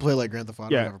you can't play like Grand Theft Auto. I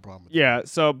don't have a problem with that. Yeah,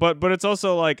 so but it's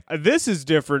also like this is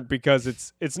different because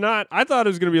it's not. I thought it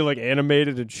was gonna be like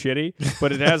animated and shitty,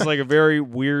 but it has like a very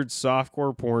weird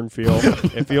softcore porn feel.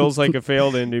 It feels like a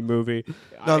failed indie movie.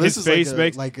 No, this his is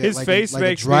face like makes his face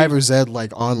makes a driver's ed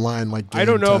like online like. I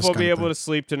don't know if test I'll be kind of able to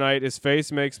sleep tonight. His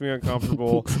face makes me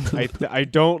uncomfortable. I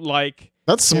don't like.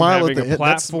 That smile at having the a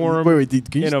platform wait,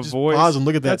 can you in a just voice. pause and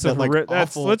look at that? That's like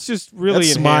awful. Let's just really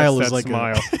that enhance smile that is like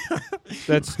smile.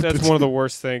 That's one of the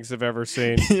worst things I've ever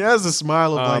seen. He has a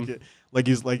smile of like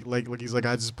he's like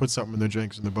I just put something in their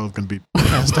drinks and they're both gonna be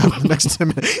passed out the next 10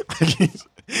 minutes. Like he's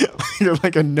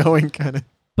like a knowing kind of.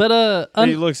 But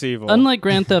he looks evil. Unlike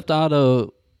Grand Theft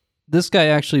Auto, this guy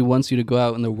actually wants you to go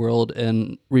out in the world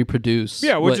and reproduce.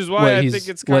 Yeah, which is why I think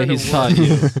it's kind what he's taught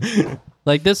you.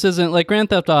 Like this isn't like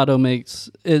Grand Theft Auto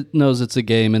knows it's a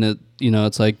game and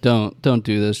it's like don't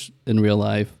do this in real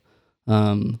life.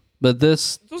 But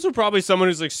those are probably someone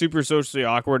who's like super socially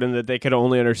awkward and that they could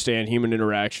only understand human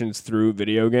interactions through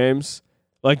video games.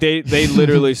 Like they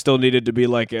literally still needed to be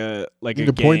like a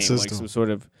game, point system. like some sort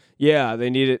of they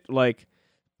need it like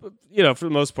for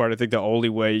the most part. I think the only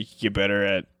way you can get better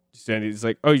at it's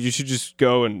like, oh, you should just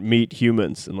go and meet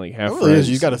humans and like have friends.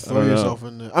 You got to throw yourself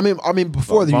in there. I mean,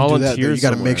 before you do that, you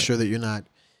got to make sure that you're not.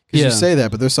 Because you say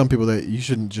that, but there's some people that you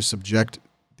shouldn't just subject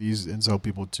these incel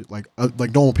people to like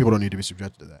normal people don't need to be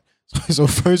subjected to that. So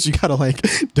first you gotta like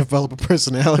develop a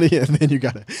personality, and then you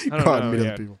gotta go out and meet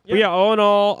other people. Yeah, all in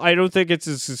all, I don't think it's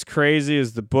as crazy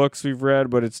as the books we've read,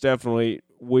 but it's definitely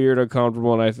weird,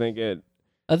 uncomfortable, and I think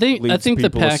the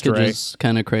package is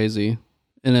kind of crazy.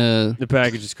 The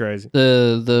package is crazy.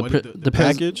 The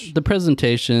package, the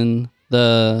presentation,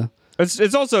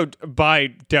 it's also by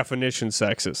definition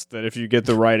sexist. That if you get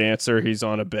the right answer, he's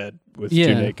on a bed with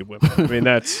two naked women. I mean,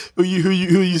 that's who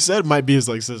you said might be his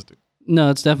like sister. No,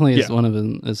 it's definitely one of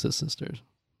them is his sisters.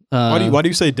 Why do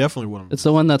you say definitely one of them? It's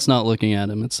the one that's not looking at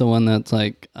him. It's the one that's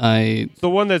like the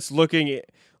one that's looking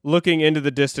into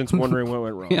the distance, wondering what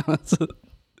went wrong. Yeah,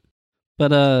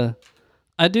 but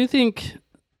I do think,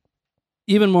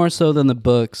 even more so than the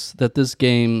books, that this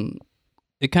game,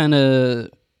 it kind of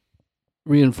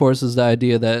reinforces the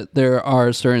idea that there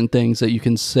are certain things that you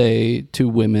can say to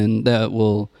women that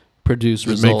will produce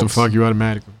results. Make them fuck you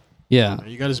automatically. Yeah,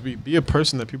 you gotta be a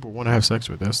person that people want to have sex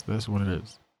with. That's what it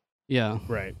is. Yeah,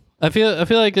 right. I feel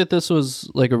like that this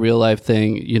was like a real life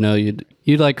thing.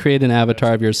 You'd like create an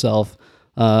avatar of yourself,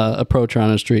 approach her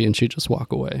on the street, and she'd just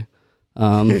walk away.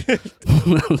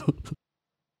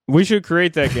 We should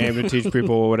create that game to teach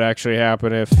people what would actually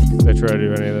happen if they try to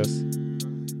do any of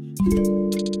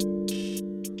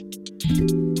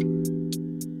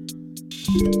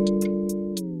this.